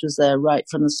craft, was there right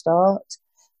from the start.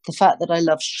 The fact that I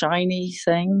love shiny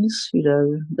things,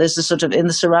 there's a sort of, in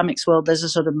the ceramics world, there's a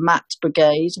sort of matte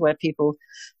brigade where people,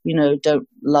 don't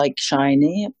like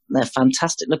shiny. They're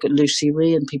fantastic. Look at Lucy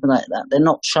Ree and people like that. They're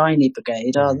not shiny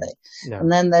brigade, are they? no.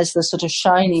 And then there's the sort of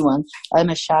shiny one. I'm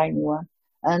a shiny one.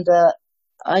 And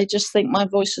I just think my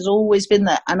voice has always been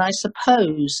there. And I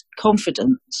suppose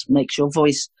confidence makes your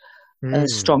voice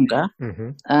stronger. Mm-hmm.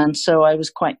 And so I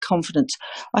was quite confident.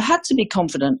 I had to be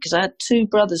confident because I had two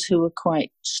brothers who were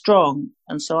quite strong.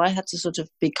 And so I had to sort of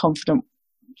be confident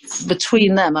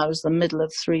between them. I was the middle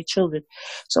of three children.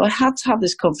 So I had to have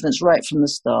this confidence right from the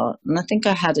start. And I think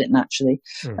I had it naturally.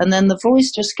 And then the voice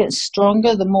just gets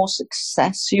stronger the more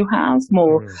success you have.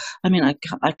 I mean,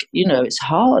 it's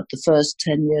hard. The first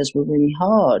 10 years were really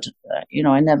hard.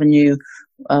 I never knew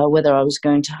whether I was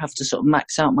going to have to sort of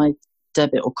max out my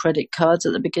debit or credit cards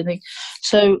at the beginning.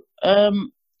 So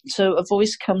a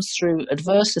voice comes through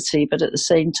adversity, but at the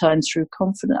same time through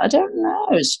confidence. I don't know.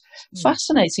 It's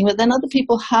fascinating. But then other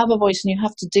people have a voice and you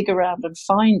have to dig around and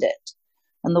find it.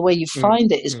 And the way you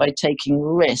find it is by taking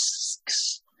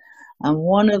risks. And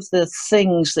one of the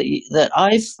things that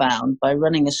I've found by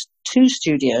running two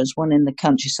studios, one in the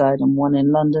countryside and one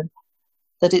in London,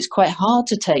 that it's quite hard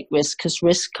to take risks because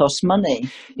risk costs money.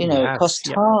 It costs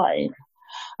time.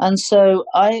 And so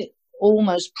I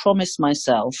almost promised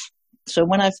myself. So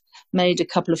when I've made a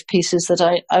couple of pieces that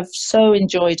I've so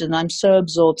enjoyed and I'm so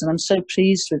absorbed and I'm so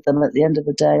pleased with them at the end of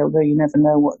the day, although you never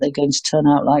know what they're going to turn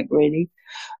out like really,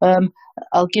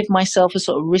 I'll give myself a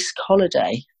sort of risk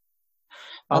holiday.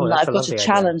 And I've got a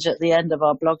challenge at the end of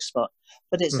our blog spot.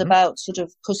 But it's about sort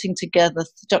of putting together,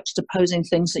 juxtaposing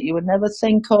things that you would never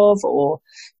think of, or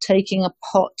taking a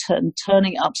pot and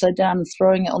turning it upside down and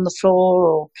throwing it on the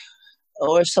floor,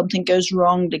 or if something goes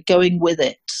wrong, going with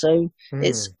it. So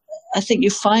I think you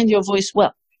find your voice.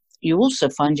 Well, you also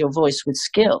find your voice with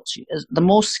skills. The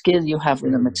more skill you have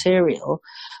with the material,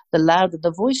 the louder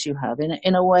the voice you have.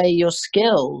 In a way, your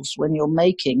skills when you're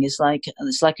making it's like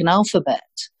an alphabet,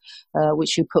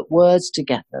 which you put words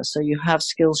together. So you have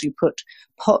skills. You put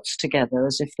pots together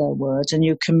as if they're words, and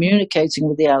you're communicating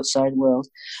with the outside world.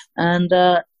 And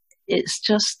it's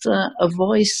just a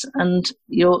voice, and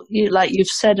you like you've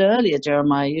said earlier,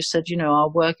 Jeremiah. You said our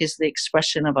work is the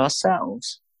expression of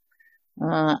ourselves,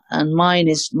 and mine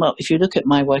is. Well, if you look at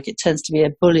my work, it tends to be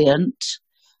ebullient.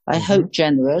 I hope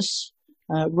generous,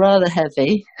 rather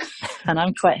heavy, and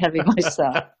I'm quite heavy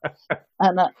myself.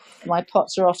 And my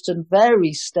pots are often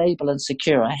very stable and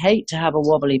secure. I hate to have a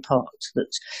wobbly pot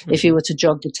that if you were to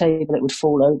jog the table, it would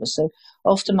fall over. So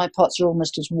often my pots are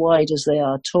almost as wide as they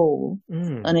are tall.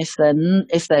 And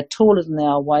if they're taller than they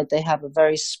are wide, they have a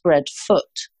very spread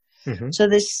foot. So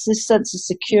there's this sense of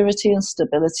security and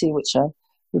stability, which I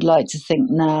would like to think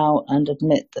now and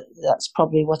admit that that's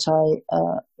probably what I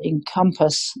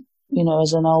encompass,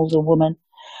 as an older woman.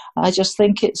 I just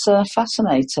think it's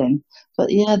fascinating. But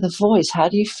yeah, the voice, how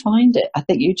do you find it? I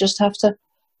think you just have to.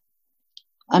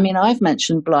 I mean, I've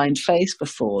mentioned blind faith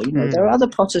before. There are other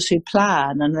potters who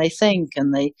plan and they think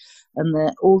and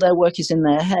all their work is in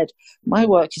their head. My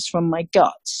work is from my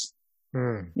guts.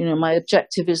 My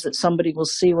objective is that somebody will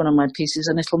see one of my pieces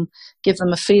and it'll give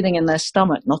them a feeling in their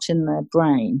stomach, not in their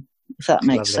brain. if that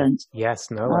makes Lovely. sense.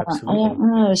 Yes, no, I absolutely. don't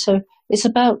know. So it's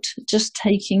about just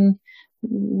taking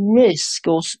risk,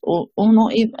 or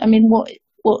not even. I mean,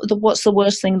 what's the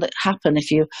worst thing that happen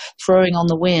if you're throwing on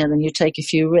the wheel and you take a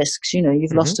few risks? You know,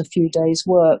 you've Hmm. lost a few days'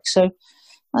 work. So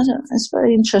I don't. It's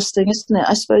very interesting, isn't it?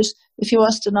 I suppose if you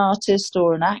asked an artist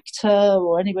or an actor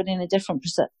or anybody in a different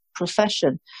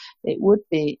profession, it would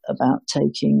be about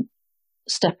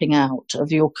stepping out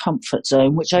of your comfort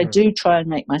zone, which I do try and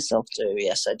make myself do.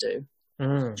 Yes, I do.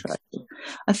 Mm. Try to.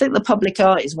 I think the public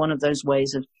art is one of those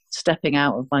ways of stepping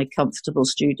out of my comfortable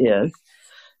studio.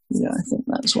 Yeah, I think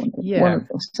that's one Yeah. of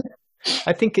those things.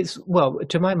 I think it's, well,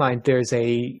 to my mind, there's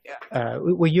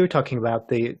well, you're talking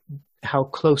about how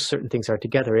close certain things are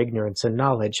together, ignorance and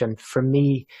knowledge. And for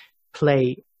me,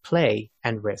 play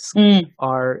and risk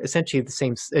are essentially the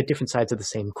same, different sides of the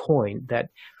same coin, that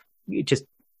it just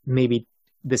maybe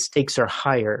the stakes are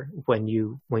higher when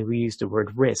we use the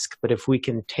word risk. But if we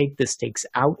can take the stakes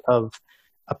out of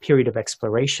a period of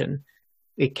exploration,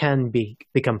 it can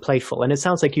become playful. And it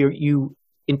sounds like you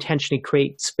intentionally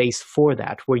create space for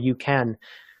that, where you can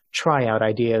try out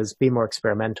ideas, be more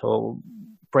experimental,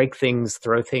 break things,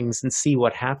 throw things, and see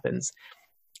what happens,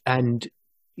 and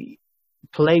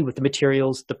play with the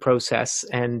materials, the process,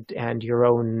 and your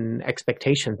own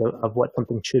expectations of what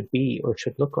something should be or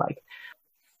should look like.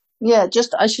 Yeah,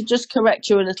 I should just correct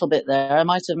you a little bit there. I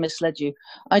might have misled you.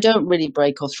 I don't really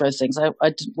break or throw things. I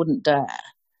wouldn't dare.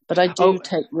 But I do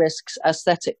take risks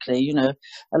aesthetically. You know,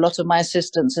 a lot of my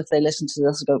assistants, if they listen to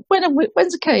this, go,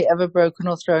 when's a Kate ever broken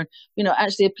or thrown? You know,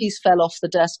 actually a piece fell off the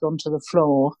desk onto the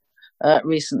floor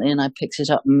recently, and I picked it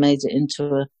up and made it into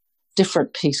a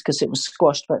different piece because it was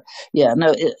squashed. But yeah,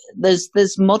 no, there's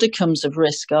modicums of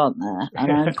risk, aren't there?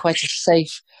 And I'm quite a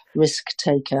safe risk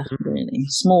taker, really.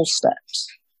 Small steps.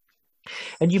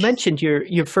 And you mentioned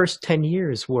your first 10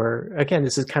 years were, again,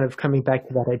 this is kind of coming back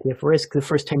to that idea of risk. The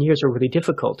first 10 years were really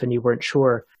difficult, and you weren't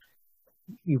sure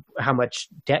how much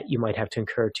debt you might have to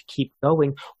incur to keep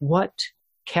going. What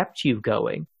kept you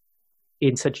going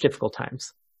in such difficult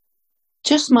times?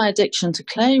 Just my addiction to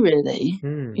clay, really.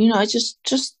 You know,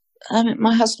 I mean,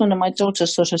 my husband and my daughter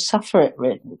sort of suffer it,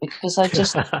 really, because I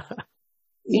just,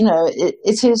 you know,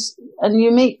 it is,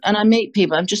 and I meet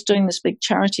people. I'm just doing this big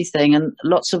charity thing, and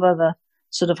lots of other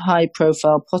sort of high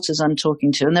profile potters I'm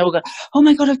talking to, and they all go, oh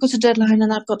my God, I've got a deadline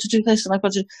and I've got to do this and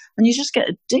and you just get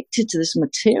addicted to this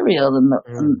material and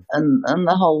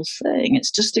the whole thing.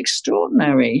 It's just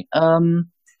extraordinary.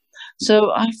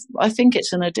 So I think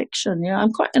it's an addiction. Yeah,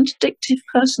 I'm quite an addictive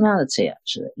personality,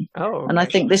 actually. Oh, okay. And I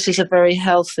think this is a very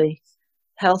healthy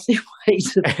way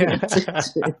to be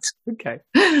addicted. Okay.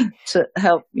 To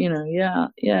help, you know,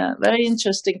 yeah. Very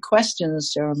interesting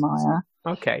questions, Jeremiah.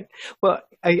 Okay. Well,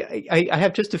 I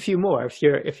have just a few more if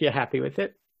you're happy with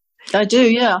it. I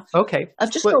do, yeah. Okay. I've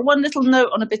just got one little note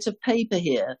on a bit of paper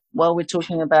here while we're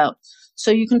talking about. So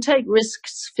you can take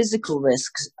risks, physical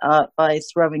risks, by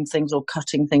throwing things or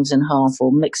cutting things in half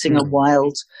or mixing a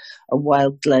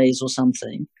wild glaze or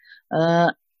something.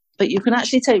 But you can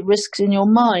actually take risks in your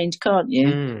mind, can't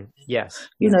you? Yes.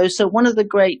 You know, so one of the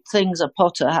great things a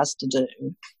potter has to do,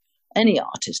 any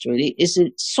artist really, is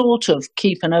it sort of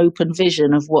keep an open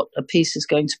vision of what a piece is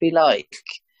going to be like.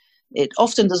 It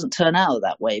often doesn't turn out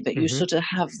that way, but you sort of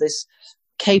have this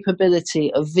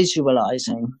capability of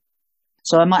visualizing.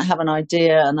 So I might have an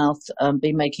idea and I'll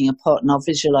be making a pot and I'll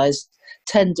visualize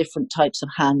 10 different types of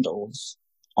handles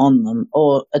on them,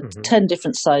 or 10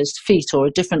 different sized feet, or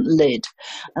a different lid.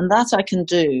 And that I can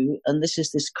do, and this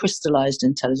is this crystallized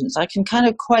intelligence, I can kind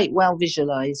of quite well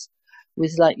visualize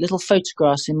with like little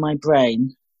photographs in my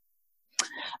brain.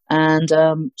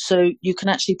 And so you can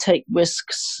actually take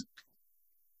risks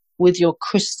with your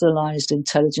crystallized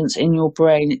intelligence in your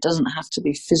brain. It doesn't have to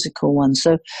be physical ones.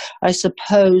 So I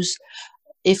suppose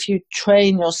if you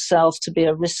train yourself to be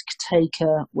a risk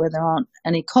taker where there aren't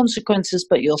any consequences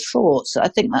but your thoughts, I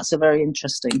think that's a very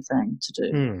interesting thing to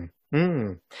do.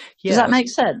 Yeah. Does that make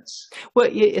sense? Well,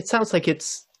 it sounds like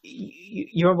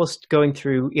you're almost going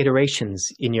through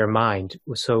iterations in your mind.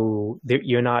 So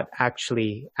you're not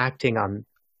actually acting on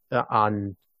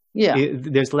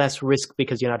there's less risk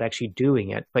because you're not actually doing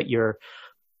it, but you're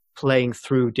playing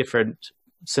through different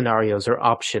scenarios or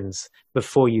options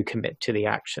before you commit to the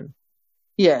action.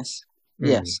 Yes,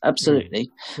 absolutely.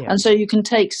 Yeah. And so you can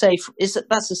take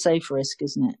that's a safe risk,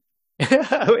 isn't it?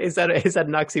 Is that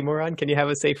an oxymoron? Can you have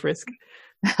a safe risk?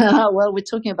 Well, we're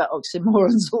talking about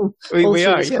oxymorons all through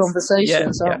this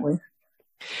conversation, aren't we?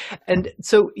 And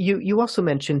so you also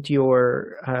mentioned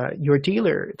your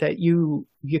dealer that you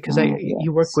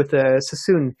work with a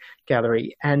Sassoon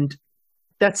gallery, and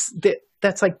that's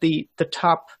like the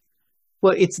top.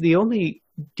 Well, it's the only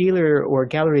dealer or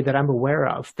gallery that I'm aware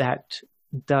of that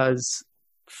does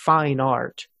fine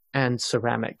art and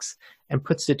ceramics and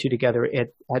puts the two together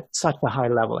at such a high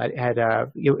level, at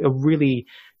a really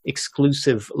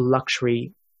exclusive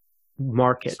luxury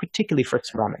market, particularly for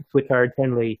ceramics, which are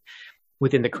generally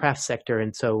within the craft sector,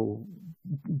 and so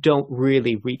don't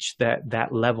really reach that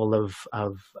level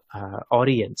of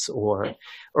audience or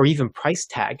even price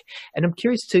tag. And I'm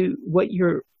curious to what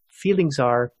your feelings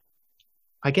are,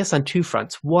 I guess, on two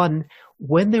fronts. One,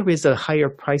 when there is a higher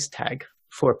price tag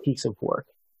for a piece of work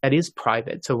that is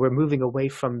private, so we're moving away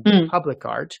from the public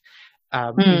art,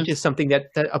 into something that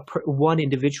one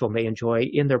individual may enjoy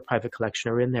in their private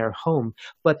collection or in their home,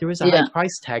 but there is a high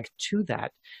price tag to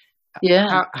that.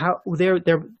 Yeah. How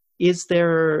is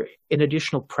there an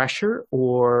additional pressure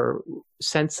or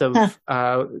sense of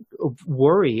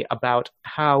worry about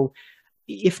how,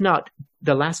 if not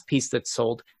the last piece that's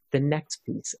sold, the next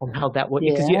piece, and how that would,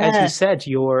 because as you said,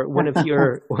 one of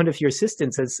your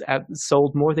assistants has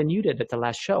sold more than you did at the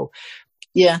last show.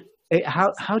 Yeah.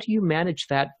 How do you manage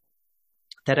that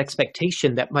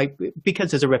expectation that might,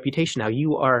 because there's a reputation now,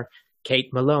 you are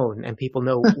Kate Malone, and people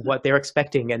know what they're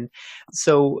expecting. And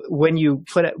so when you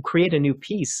create a new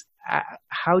piece,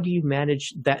 how do you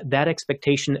manage that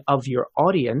expectation of your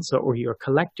audience or your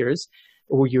collectors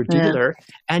or your dealer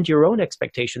and your own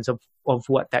expectations of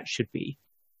what that should be?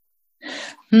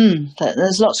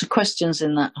 There's lots of questions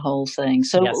in that whole thing.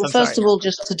 So first of all,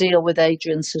 just to deal with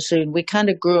Adrian Sassoon, we kind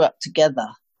of grew up together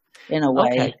in a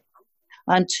way. Okay.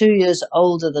 I'm 2 years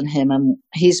older than him, and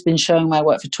he's been showing my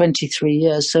work for 23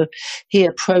 years. So he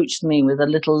approached me with a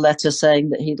little letter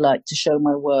saying that he'd like to show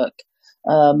my work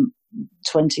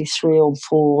 23 or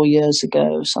 4 years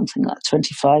ago, something like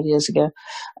 25 years ago.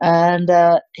 And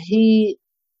he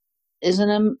is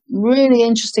a really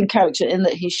interesting character in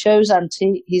that he shows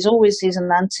antique. He's an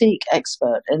antique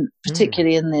expert, and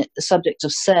particularly in the subject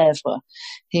of Sèvres.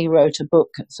 He wrote a book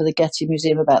for the Getty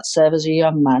Museum about Sèvres as a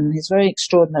young man. He's very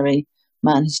extraordinary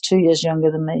man. He's 2 years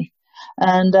younger than me.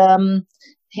 And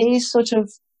he sort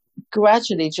of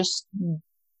gradually just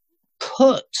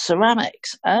put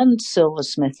ceramics and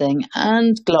silversmithing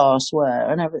and glassware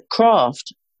and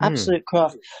craft, absolute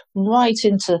craft, right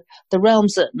into the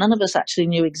realms that none of us actually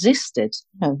knew existed.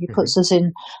 He puts us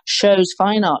in shows,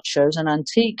 fine art shows and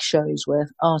antique shows where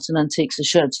art and antiques are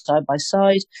shown side by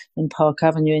side in Park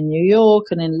Avenue in New York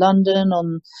and in London,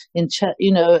 at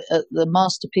the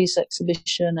Masterpiece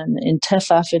exhibition, and in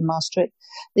Tefaf in Maastricht.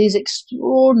 These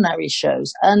extraordinary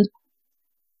shows. And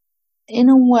in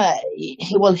a way,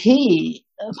 he,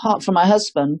 apart from my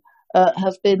husband,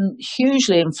 have been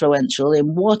hugely influential in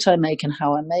what I make and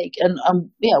how I make, and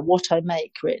what I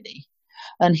make really.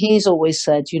 And he's always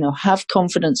said, have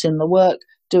confidence in the work,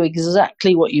 do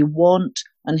exactly what you want,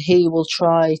 and he will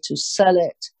try to sell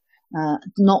it,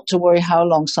 not to worry how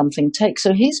long something takes.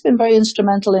 So he's been very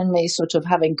instrumental in me sort of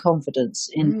having confidence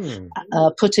in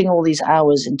putting all these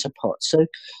hours into pots. So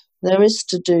there is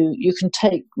you can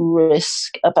take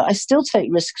risk, but I still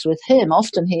take risks with him.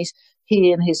 Often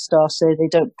he and his staff say they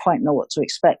don't quite know what to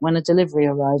expect when a delivery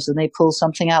arrives, and they pull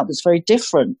something out that's very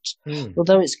different,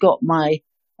 although it's got my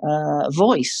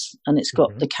voice and it's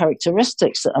got the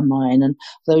characteristics that are mine, and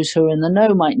those who are in the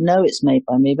know might know it's made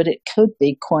by me, but it could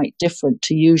be quite different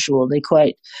to usual. They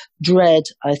quite dread,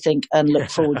 I think, and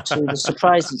look forward to the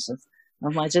surprises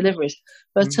of my deliveries.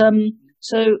 But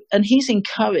and he's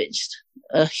encouraged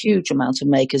a huge amount of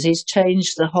makers. He's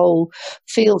changed the whole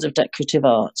field of decorative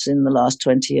arts in the last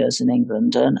 20 years in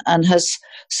England, and has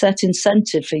set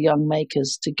incentive for young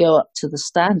makers to go up to the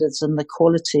standards and the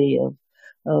quality of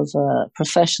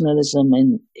professionalism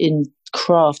in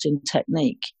craft, in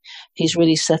technique. He's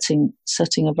really setting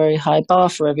a very high bar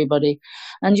for everybody.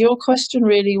 And your question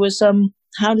really was,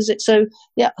 how does it? So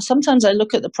sometimes I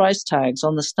look at the price tags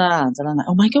on the stands and I'm like,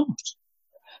 oh my God,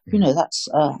 that's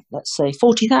let's say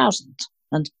 40,000,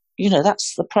 and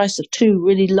that's the price of 2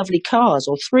 really lovely cars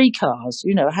or 3 cars.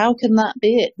 How can that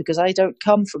be it? Because I don't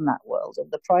come from that world of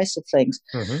the price of things.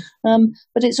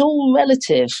 But it's all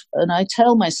relative, and I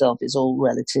tell myself it's all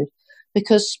relative,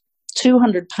 because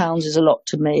 £200 is a lot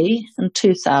to me, and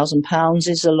 £2,000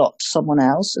 is a lot to someone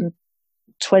else, and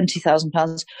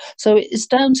 £20,000. So it's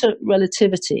down to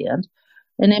relativity, and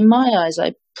in my eyes,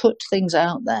 I put things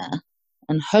out there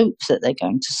and hope that they're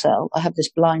going to sell. I have this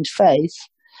blind faith,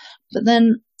 but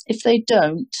then if they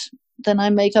don't, then I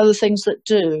make other things that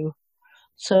do.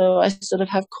 So I sort of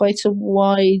have quite a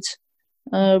wide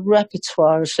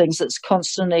repertoire of things that's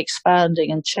constantly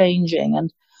expanding and changing.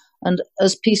 And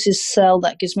as pieces sell,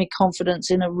 that gives me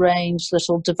confidence in a range that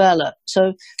will develop.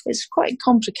 So it's quite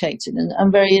complicated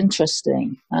and very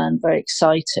interesting and very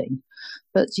exciting.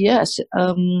 But yes,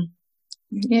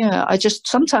 yeah,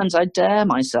 sometimes I dare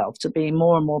myself to be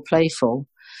more and more playful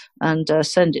and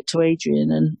send it to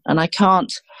Adrian. And I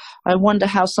can't, I wonder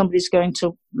how somebody's going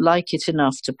to like it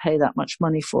enough to pay that much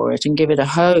money for it and give it a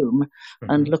home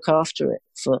and look after it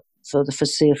for the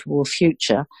foreseeable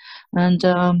future. And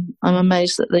I'm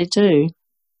amazed that they do.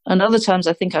 And other times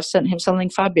I think I've sent him something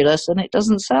fabulous and it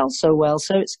doesn't sell so well.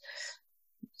 So it's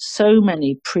so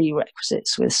many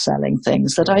prerequisites with selling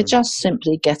things that I just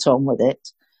simply get on with it.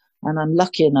 And I'm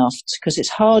lucky enough, because it's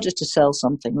harder to sell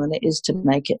something than it is to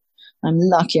make it. I'm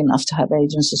lucky enough to have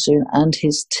Adrian Sassoon and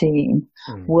his team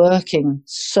working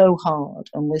so hard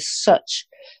and with such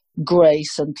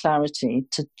grace and clarity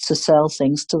to sell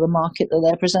things to the market that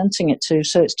they're presenting it to.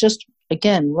 So it's just,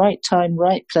 again, right time,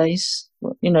 right place.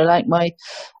 You know, like my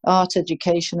art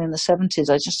education in the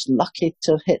 70s, I just lucky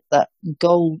to hit that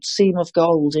seam of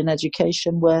gold in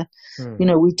education where, you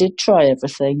know, we did try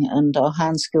everything and our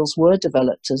hand skills were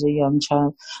developed as a young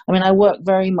child. I mean, I work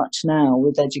very much now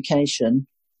with education,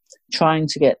 trying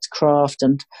to get craft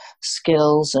and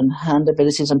skills and hand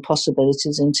abilities and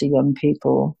possibilities into young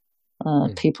people,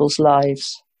 people's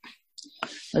lives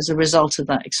as a result of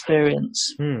that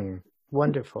experience.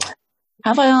 Wonderful.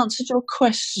 Have I answered your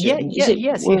question?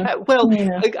 Yes, you have. Well,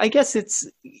 yeah. I guess it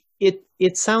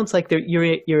sounds like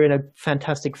you're in a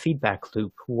fantastic feedback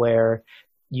loop where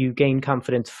you gain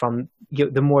confidence from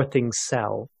the more things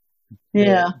sell.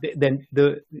 Yeah. Then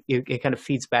it kind of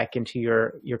feeds back into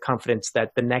your confidence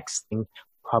that the next thing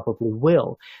probably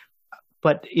will.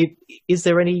 But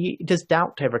does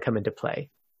doubt ever come into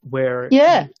play?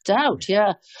 Doubt.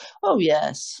 Yeah. Oh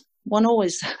yes. One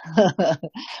always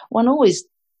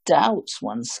doubts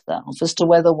oneself as to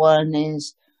whether one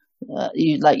is,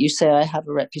 like you say, I have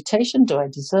a reputation. Do I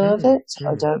deserve it?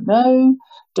 I don't know.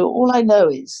 All I know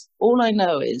is,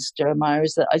 Jeremiah,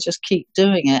 is that I just keep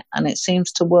doing it and it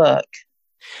seems to work.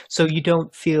 So you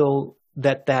don't feel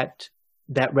that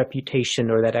reputation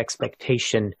or that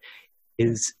expectation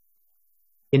is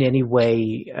in any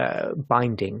way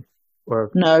binding or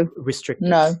restrictive?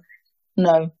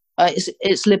 No.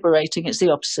 It's liberating. It's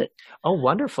the opposite. Oh,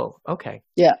 wonderful. Okay.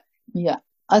 Yeah.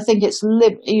 I think it's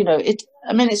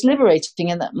it's liberating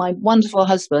in that my wonderful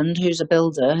husband, who's a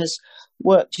builder, has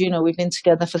worked, we've been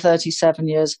together for 37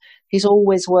 years. He's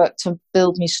always worked to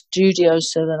build me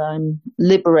studios so that I'm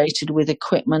liberated with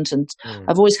equipment. And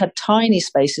I've always had tiny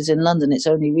spaces in London. It's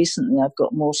only recently I've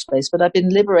got more space, but I've been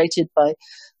liberated by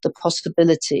the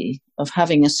possibility of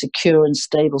having a secure and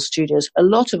stable studios. A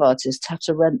lot of artists have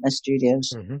to rent their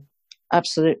studios.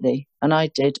 Absolutely. And I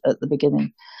did at the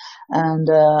beginning. And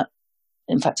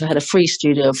in fact, I had a free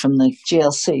studio from the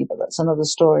GLC, but that's another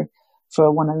story, for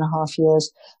 1.5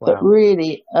 years. Wow. But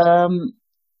really,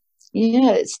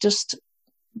 it's just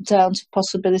down to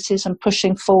possibilities and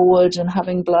pushing forward and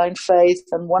having blind faith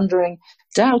and wondering.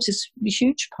 Doubt is a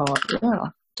huge part.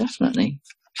 Yeah, definitely.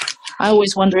 I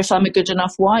always wonder if I'm a good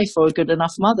enough wife or a good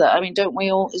enough mother. I mean, don't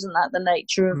we all? Isn't that the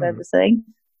nature of everything?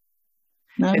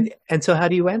 No. And so how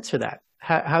do you answer that?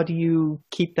 How do you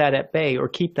keep that at bay or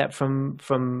keep that from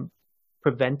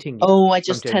preventing you? Oh, I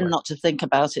just tend not to think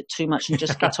about it too much and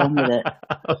just get on with it.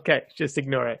 Okay, just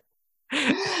ignore it.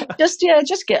 just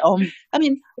get on. I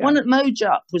mean, one at Mo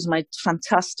Jupp was my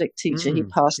fantastic teacher. He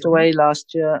passed away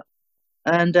last year.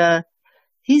 And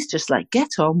he's just like, get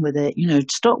on with it.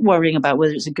 Stop worrying about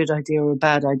whether it's a good idea or a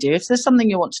bad idea. If there's something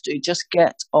you want to do, just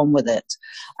get on with it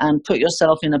and put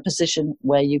yourself in a position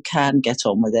where you can get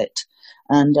on with it.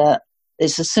 And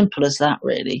it's as simple as that,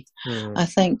 really. I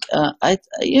think,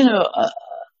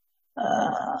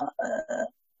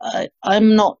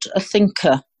 I'm not a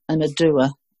thinker, I'm a doer.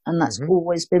 And that's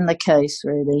always been the case,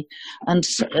 really. And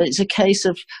it's a case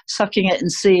of sucking it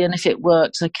and seeing if it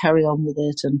works, I carry on with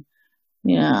it. And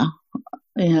yeah.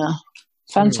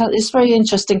 Fantastic. It's a very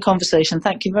interesting conversation.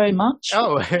 Thank you very much.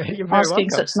 Oh, you're very asking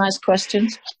welcome. Such nice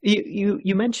questions.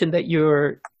 You mentioned that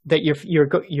you're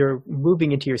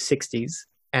moving into your 60s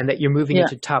and that you're moving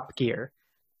into top gear.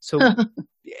 So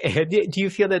do you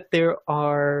feel that there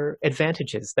are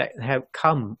advantages that have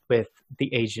come with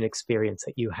the age and experience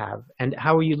that you have? And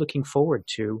how are you looking forward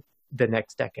to the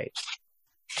next decade?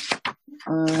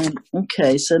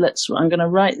 Okay, so I'm going to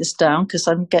write this down because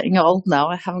I'm getting old now.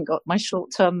 I haven't got my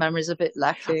short-term memories a bit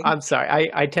lacking. I'm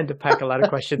sorry. I tend to pack a lot of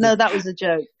questions. No, that was a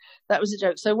joke.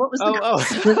 So what was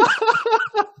the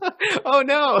Oh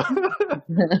no.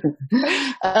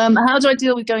 How do I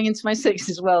deal with going into my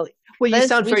 60s? Well, you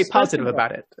sound very positive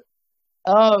about it.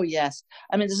 Oh, yes.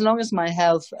 I mean, as long as my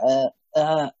health,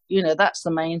 that's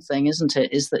the main thing, isn't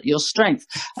it? Is that your strength.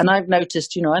 And I've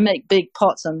noticed, I make big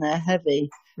pots and they're heavy.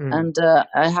 Mm. And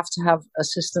I have to have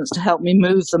assistants to help me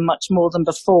move them much more than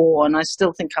before. And I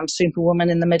still think I'm Superwoman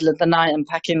in the middle of the night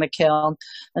unpacking the kiln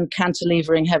and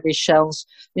cantilevering heavy shells,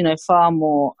 far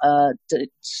more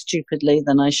stupidly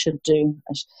than I should do.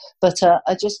 But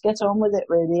I just get on with it,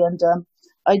 really. And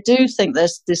I do think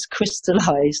there's this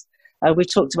crystallized, we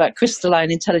talked about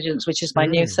crystalline intelligence, which is my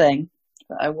new thing.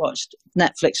 I watched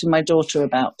Netflix with my daughter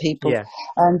about people. Yeah.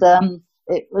 And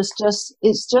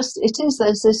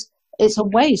it's a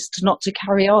waste not to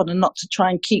carry on and not to try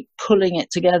and keep pulling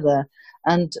it together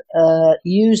and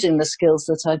using the skills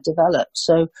that I've developed.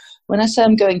 So when I say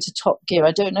I'm going to top gear,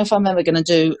 I don't know if I'm ever going to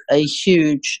do a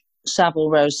huge Savile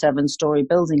Row 7-story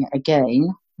building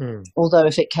again. Although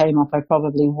if it came up, I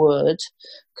probably would,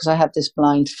 because I have this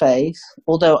blind faith.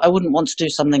 Although I wouldn't want to do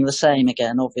something the same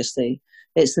again, obviously.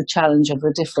 It's the challenge of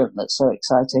the different that's so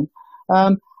exciting.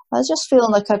 I just feel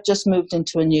like I've just moved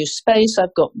into a new space.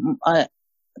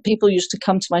 People used to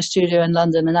come to my studio in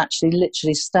London and actually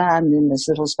literally stand in this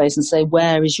little space and say,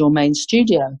 "Where is your main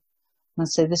studio?" And I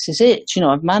say, "This is it."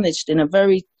 I've managed in a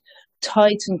very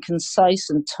tight and concise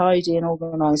and tidy and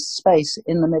organized space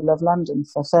in the middle of London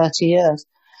for 30 years.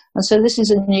 And so this is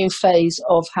a new phase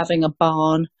of having a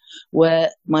barn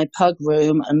where my pug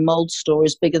room and mold store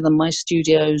is bigger than my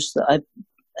studios that I've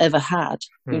ever had.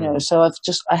 So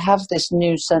I have this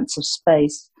new sense of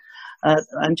space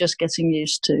I'm just getting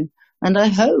used to. And I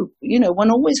hope,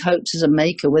 one always hopes as a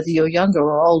maker, whether you're younger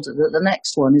or older, that the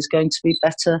next one is going to be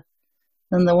better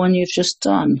than the one you've just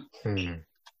done.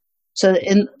 So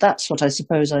that's what I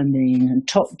suppose I mean. And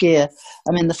top gear,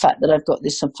 I mean the fact that I've got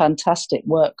this fantastic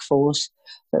workforce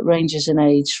that ranges in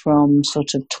age from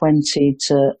sort of 20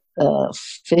 to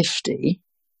 50.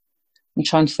 I'm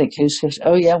trying to think who's 50.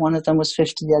 Oh, yeah, one of them was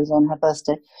 50 years on her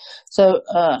birthday. So,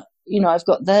 I've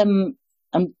got them.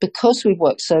 And because we've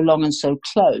worked so long and so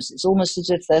close, it's almost as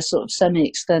if they're sort of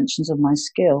semi-extensions of my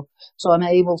skill. So I'm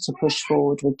able to push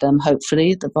forward with them,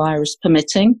 hopefully, the virus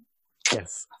permitting.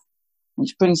 Yes.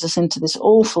 Which brings us into this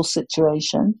awful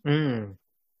situation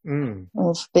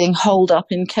of being holed up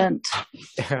in Kent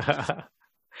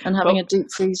and having a deep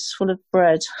freeze full of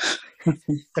bread.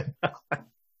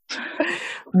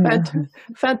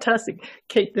 Fantastic.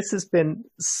 Kate, this has been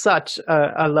such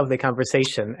a lovely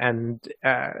conversation, and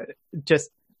I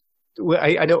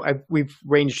know we've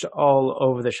ranged all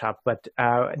over the shop, but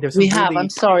there's I'm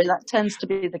sorry, that tends to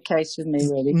be the case with me,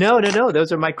 really. No,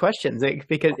 those are my questions,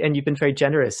 and you've been very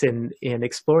generous in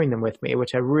exploring them with me,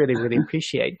 which I really, really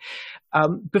appreciate.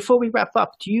 Before we wrap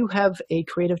up, do you have a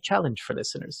creative challenge for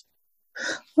listeners?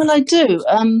 Well, I do.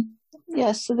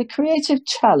 Yes. So the creative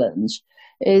challenge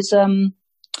is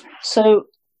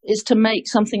to make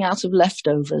something out of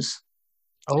leftovers.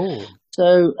 Oh.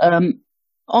 So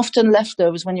often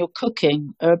leftovers when you're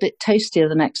cooking are a bit tastier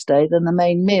the next day than the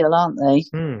main meal, aren't they?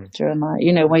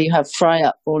 Jeremiah, where you have fry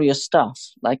up all your stuff,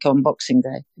 like on Boxing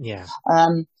Day. Yeah.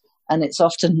 And it's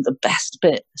often the best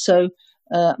bit. So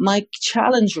my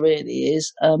challenge really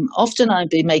is often I'd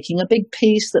be making a big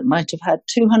piece that might have had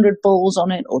 200 balls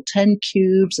on it or 10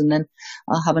 cubes, and then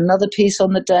I'll have another piece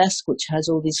on the desk which has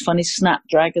all these funny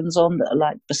snapdragons on that are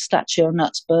like pistachio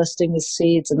nuts bursting with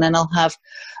seeds, and then I'll have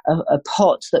a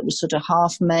pot that was sort of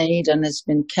half made and has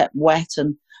been kept wet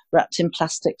and wrapped in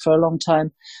plastic for a long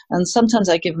time. And sometimes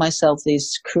I give myself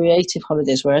these creative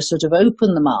holidays where I sort of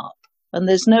open them up, and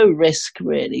there's no risk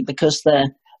really because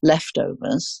they're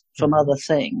leftovers from other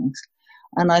things,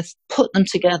 and I've put them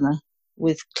together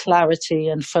with clarity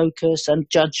and focus and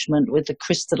judgment, with the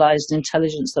crystallized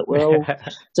intelligence that we're all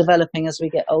developing as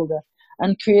we get older,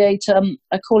 and create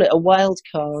I call it a wild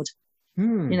card.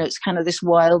 It's kind of this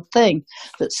wild thing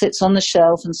that sits on the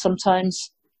shelf, and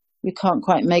sometimes you can't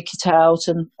quite make it out,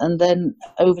 and then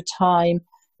over time,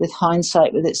 with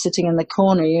hindsight, with it sitting in the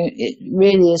corner, it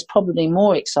really is probably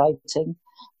more exciting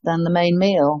than the main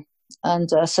meal. And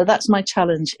so that's my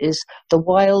challenge, is the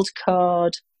wild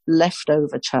card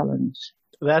leftover challenge.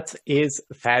 That is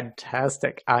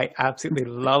fantastic. I absolutely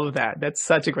love that. That's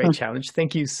such a great challenge.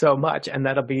 Thank you so much. And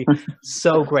that'll be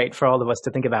so great for all of us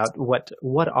to think about what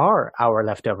are our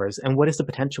leftovers and what is the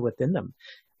potential within them.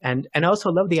 And I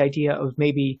also love the idea of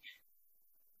maybe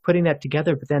putting that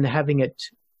together, but then having it,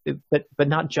 but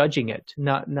not judging it,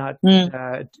 not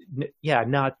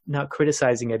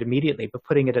criticizing it immediately, but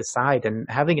putting it aside and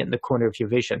having it in the corner of your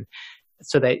vision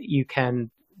so that you can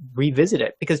revisit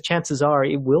it, because chances are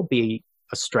it will be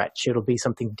a stretch. It'll be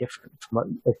something different.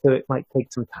 So it might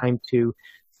take some time to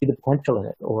see the potential in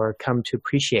it or come to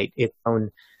appreciate its own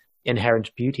inherent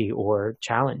beauty or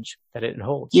challenge that it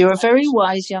holds. You're a very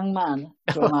wise young man,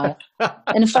 Jeremiah.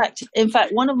 In fact,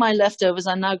 one of my leftovers,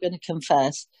 I'm now going to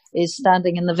confess, is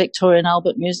standing in the Victoria and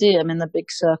Albert Museum in the big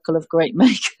circle of great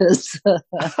makers.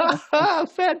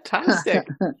 Fantastic.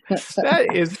 That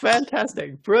is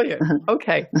fantastic. Brilliant.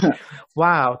 Okay.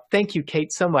 Wow. Thank you,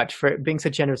 Kate, so much for being so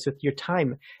generous with your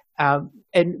time.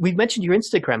 And we mentioned your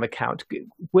Instagram account.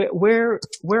 Where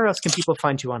else can people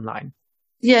find you online?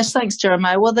 Yes, thanks,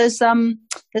 Jeremiah. Well, there's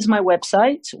my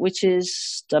website, which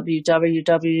is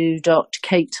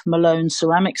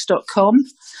www.katemaloneceramics.com,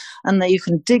 and there you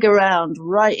can dig around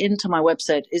right into my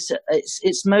website.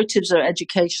 Its motives are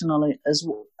educational as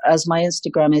my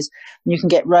Instagram is, and you can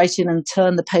get right in and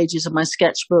turn the pages of my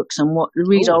sketchbooks and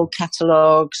read old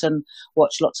catalogues and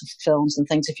watch lots of films and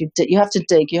things. If you have to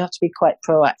dig, you have to be quite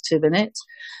proactive in it.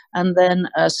 And then,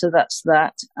 so that's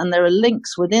that. And there are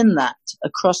links within that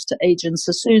across to Adrian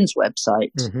Sassoon's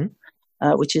website,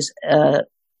 which is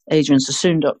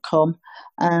adriansassoon.com.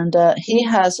 And he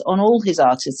has, on all his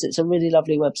artists, it's a really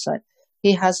lovely website,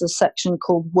 he has a section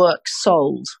called Works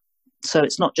Sold. So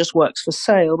it's not just works for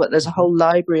sale, but there's a whole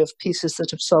library of pieces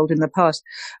that have sold in the past.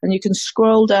 And you can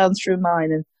scroll down through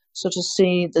mine and sort of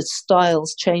see the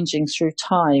styles changing through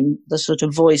time, the sort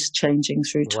of voice changing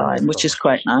through time, which is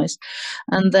quite nice.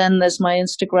 And then there's my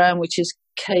Instagram, which is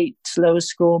Kate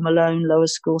 _Malone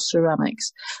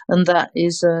Ceramics. And that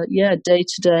is,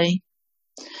 day-to-day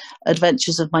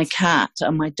adventures of my cat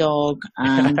and my dog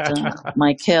and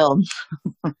my kiln.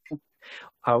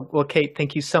 Well, Kate,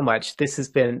 thank you so much. This has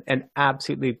been an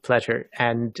absolute pleasure.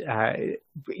 And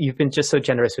you've been just so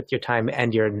generous with your time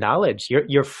and your knowledge,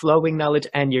 your flowing knowledge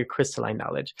and your crystalline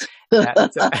knowledge.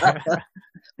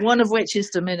 One of which is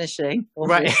diminishing.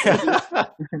 Right.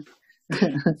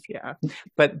 Yeah.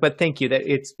 But thank you.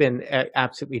 It's been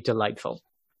absolutely delightful.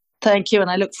 Thank you. And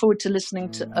I look forward to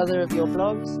listening to other of your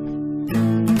blogs.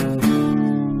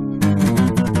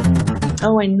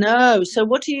 Oh, I know. So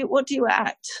what do you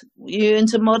act? Are you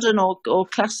into modern or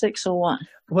classics or what?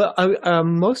 Well,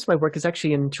 most of my work is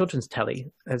actually in children's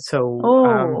telly.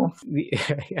 So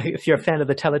if you're a fan of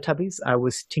the Teletubbies, I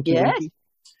was Tinky Winky.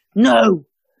 No.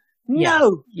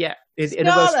 Yeah.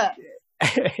 Scarlett,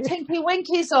 Tinky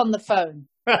Winky's on the phone.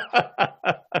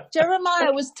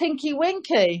 Jeremiah was Tinky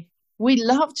Winky. We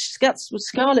loved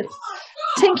Scarlett.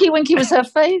 Tinky Winky was her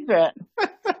favourite.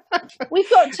 We've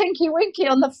got Tinky Winky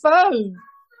on the phone.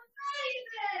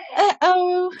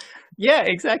 Uh-oh. Yeah,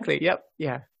 exactly. Yep.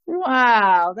 Yeah.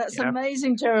 Wow, that's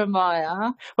amazing,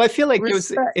 Jeremiah. Well, I feel like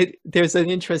there's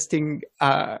an interesting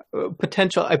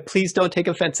potential. Please don't take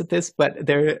offense at this, but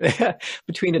there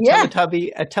between a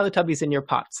Teletubbies in your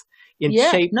pots in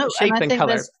shape and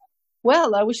color.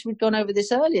 Well, I wish we'd gone over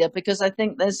this earlier because I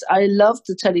think I loved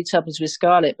the Teletubbies with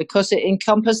Scarlett because it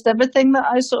encompassed everything that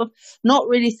I sort of not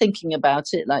really thinking about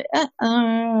it, like,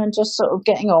 and just sort of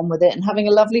getting on with it and having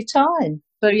a lovely time.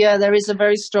 So yeah, there is a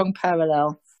very strong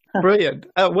parallel. Brilliant.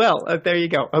 Well, there you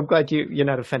go. I'm glad you're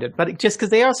not offended, but just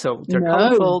because they're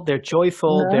colorful, they're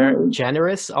joyful, they're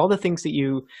generous, all the things that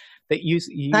you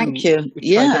Thank you.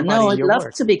 Yeah, I'd love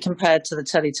to be compared to the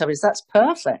Teletubbies. That's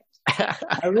perfect.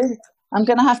 I'm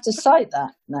going to have to cite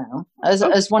that now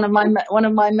as one of my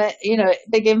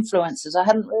big influences. I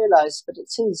hadn't realised, but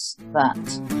it is that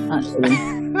actually.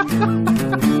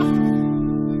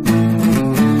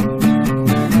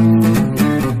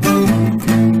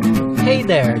 Hey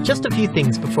there, just a few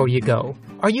things before you go.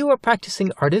 Are you a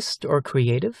practicing artist or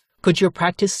creative? Could your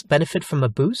practice benefit from a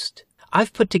boost?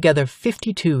 I've put together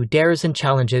 52 dares and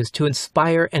challenges to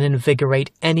inspire and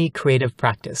invigorate any creative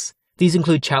practice. These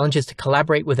include challenges to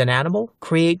collaborate with an animal,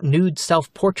 create nude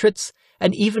self-portraits,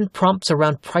 and even prompts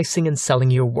around pricing and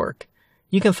selling your work.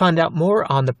 You can find out more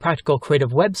on the Practical Creative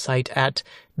website at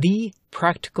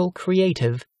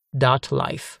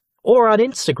thepracticalcreative.life or on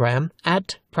Instagram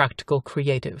at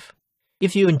practicalcreative.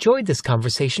 If you enjoyed this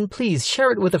conversation, please share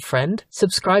it with a friend,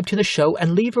 subscribe to the show,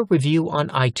 and leave a review on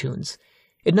iTunes.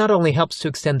 It not only helps to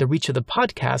extend the reach of the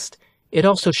podcast, it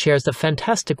also shares the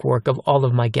fantastic work of all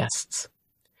of my guests.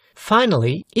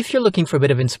 Finally, if you're looking for a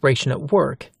bit of inspiration at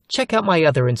work, check out my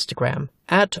other Instagram,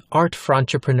 at Art for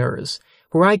Entrepreneurs,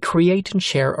 where I create and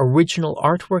share original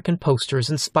artwork and posters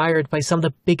inspired by some of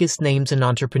the biggest names in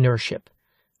entrepreneurship.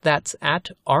 That's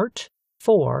at Art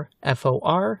for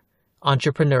F-O-R,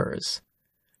 Entrepreneurs.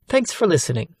 Thanks for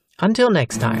listening. Until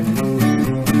next time.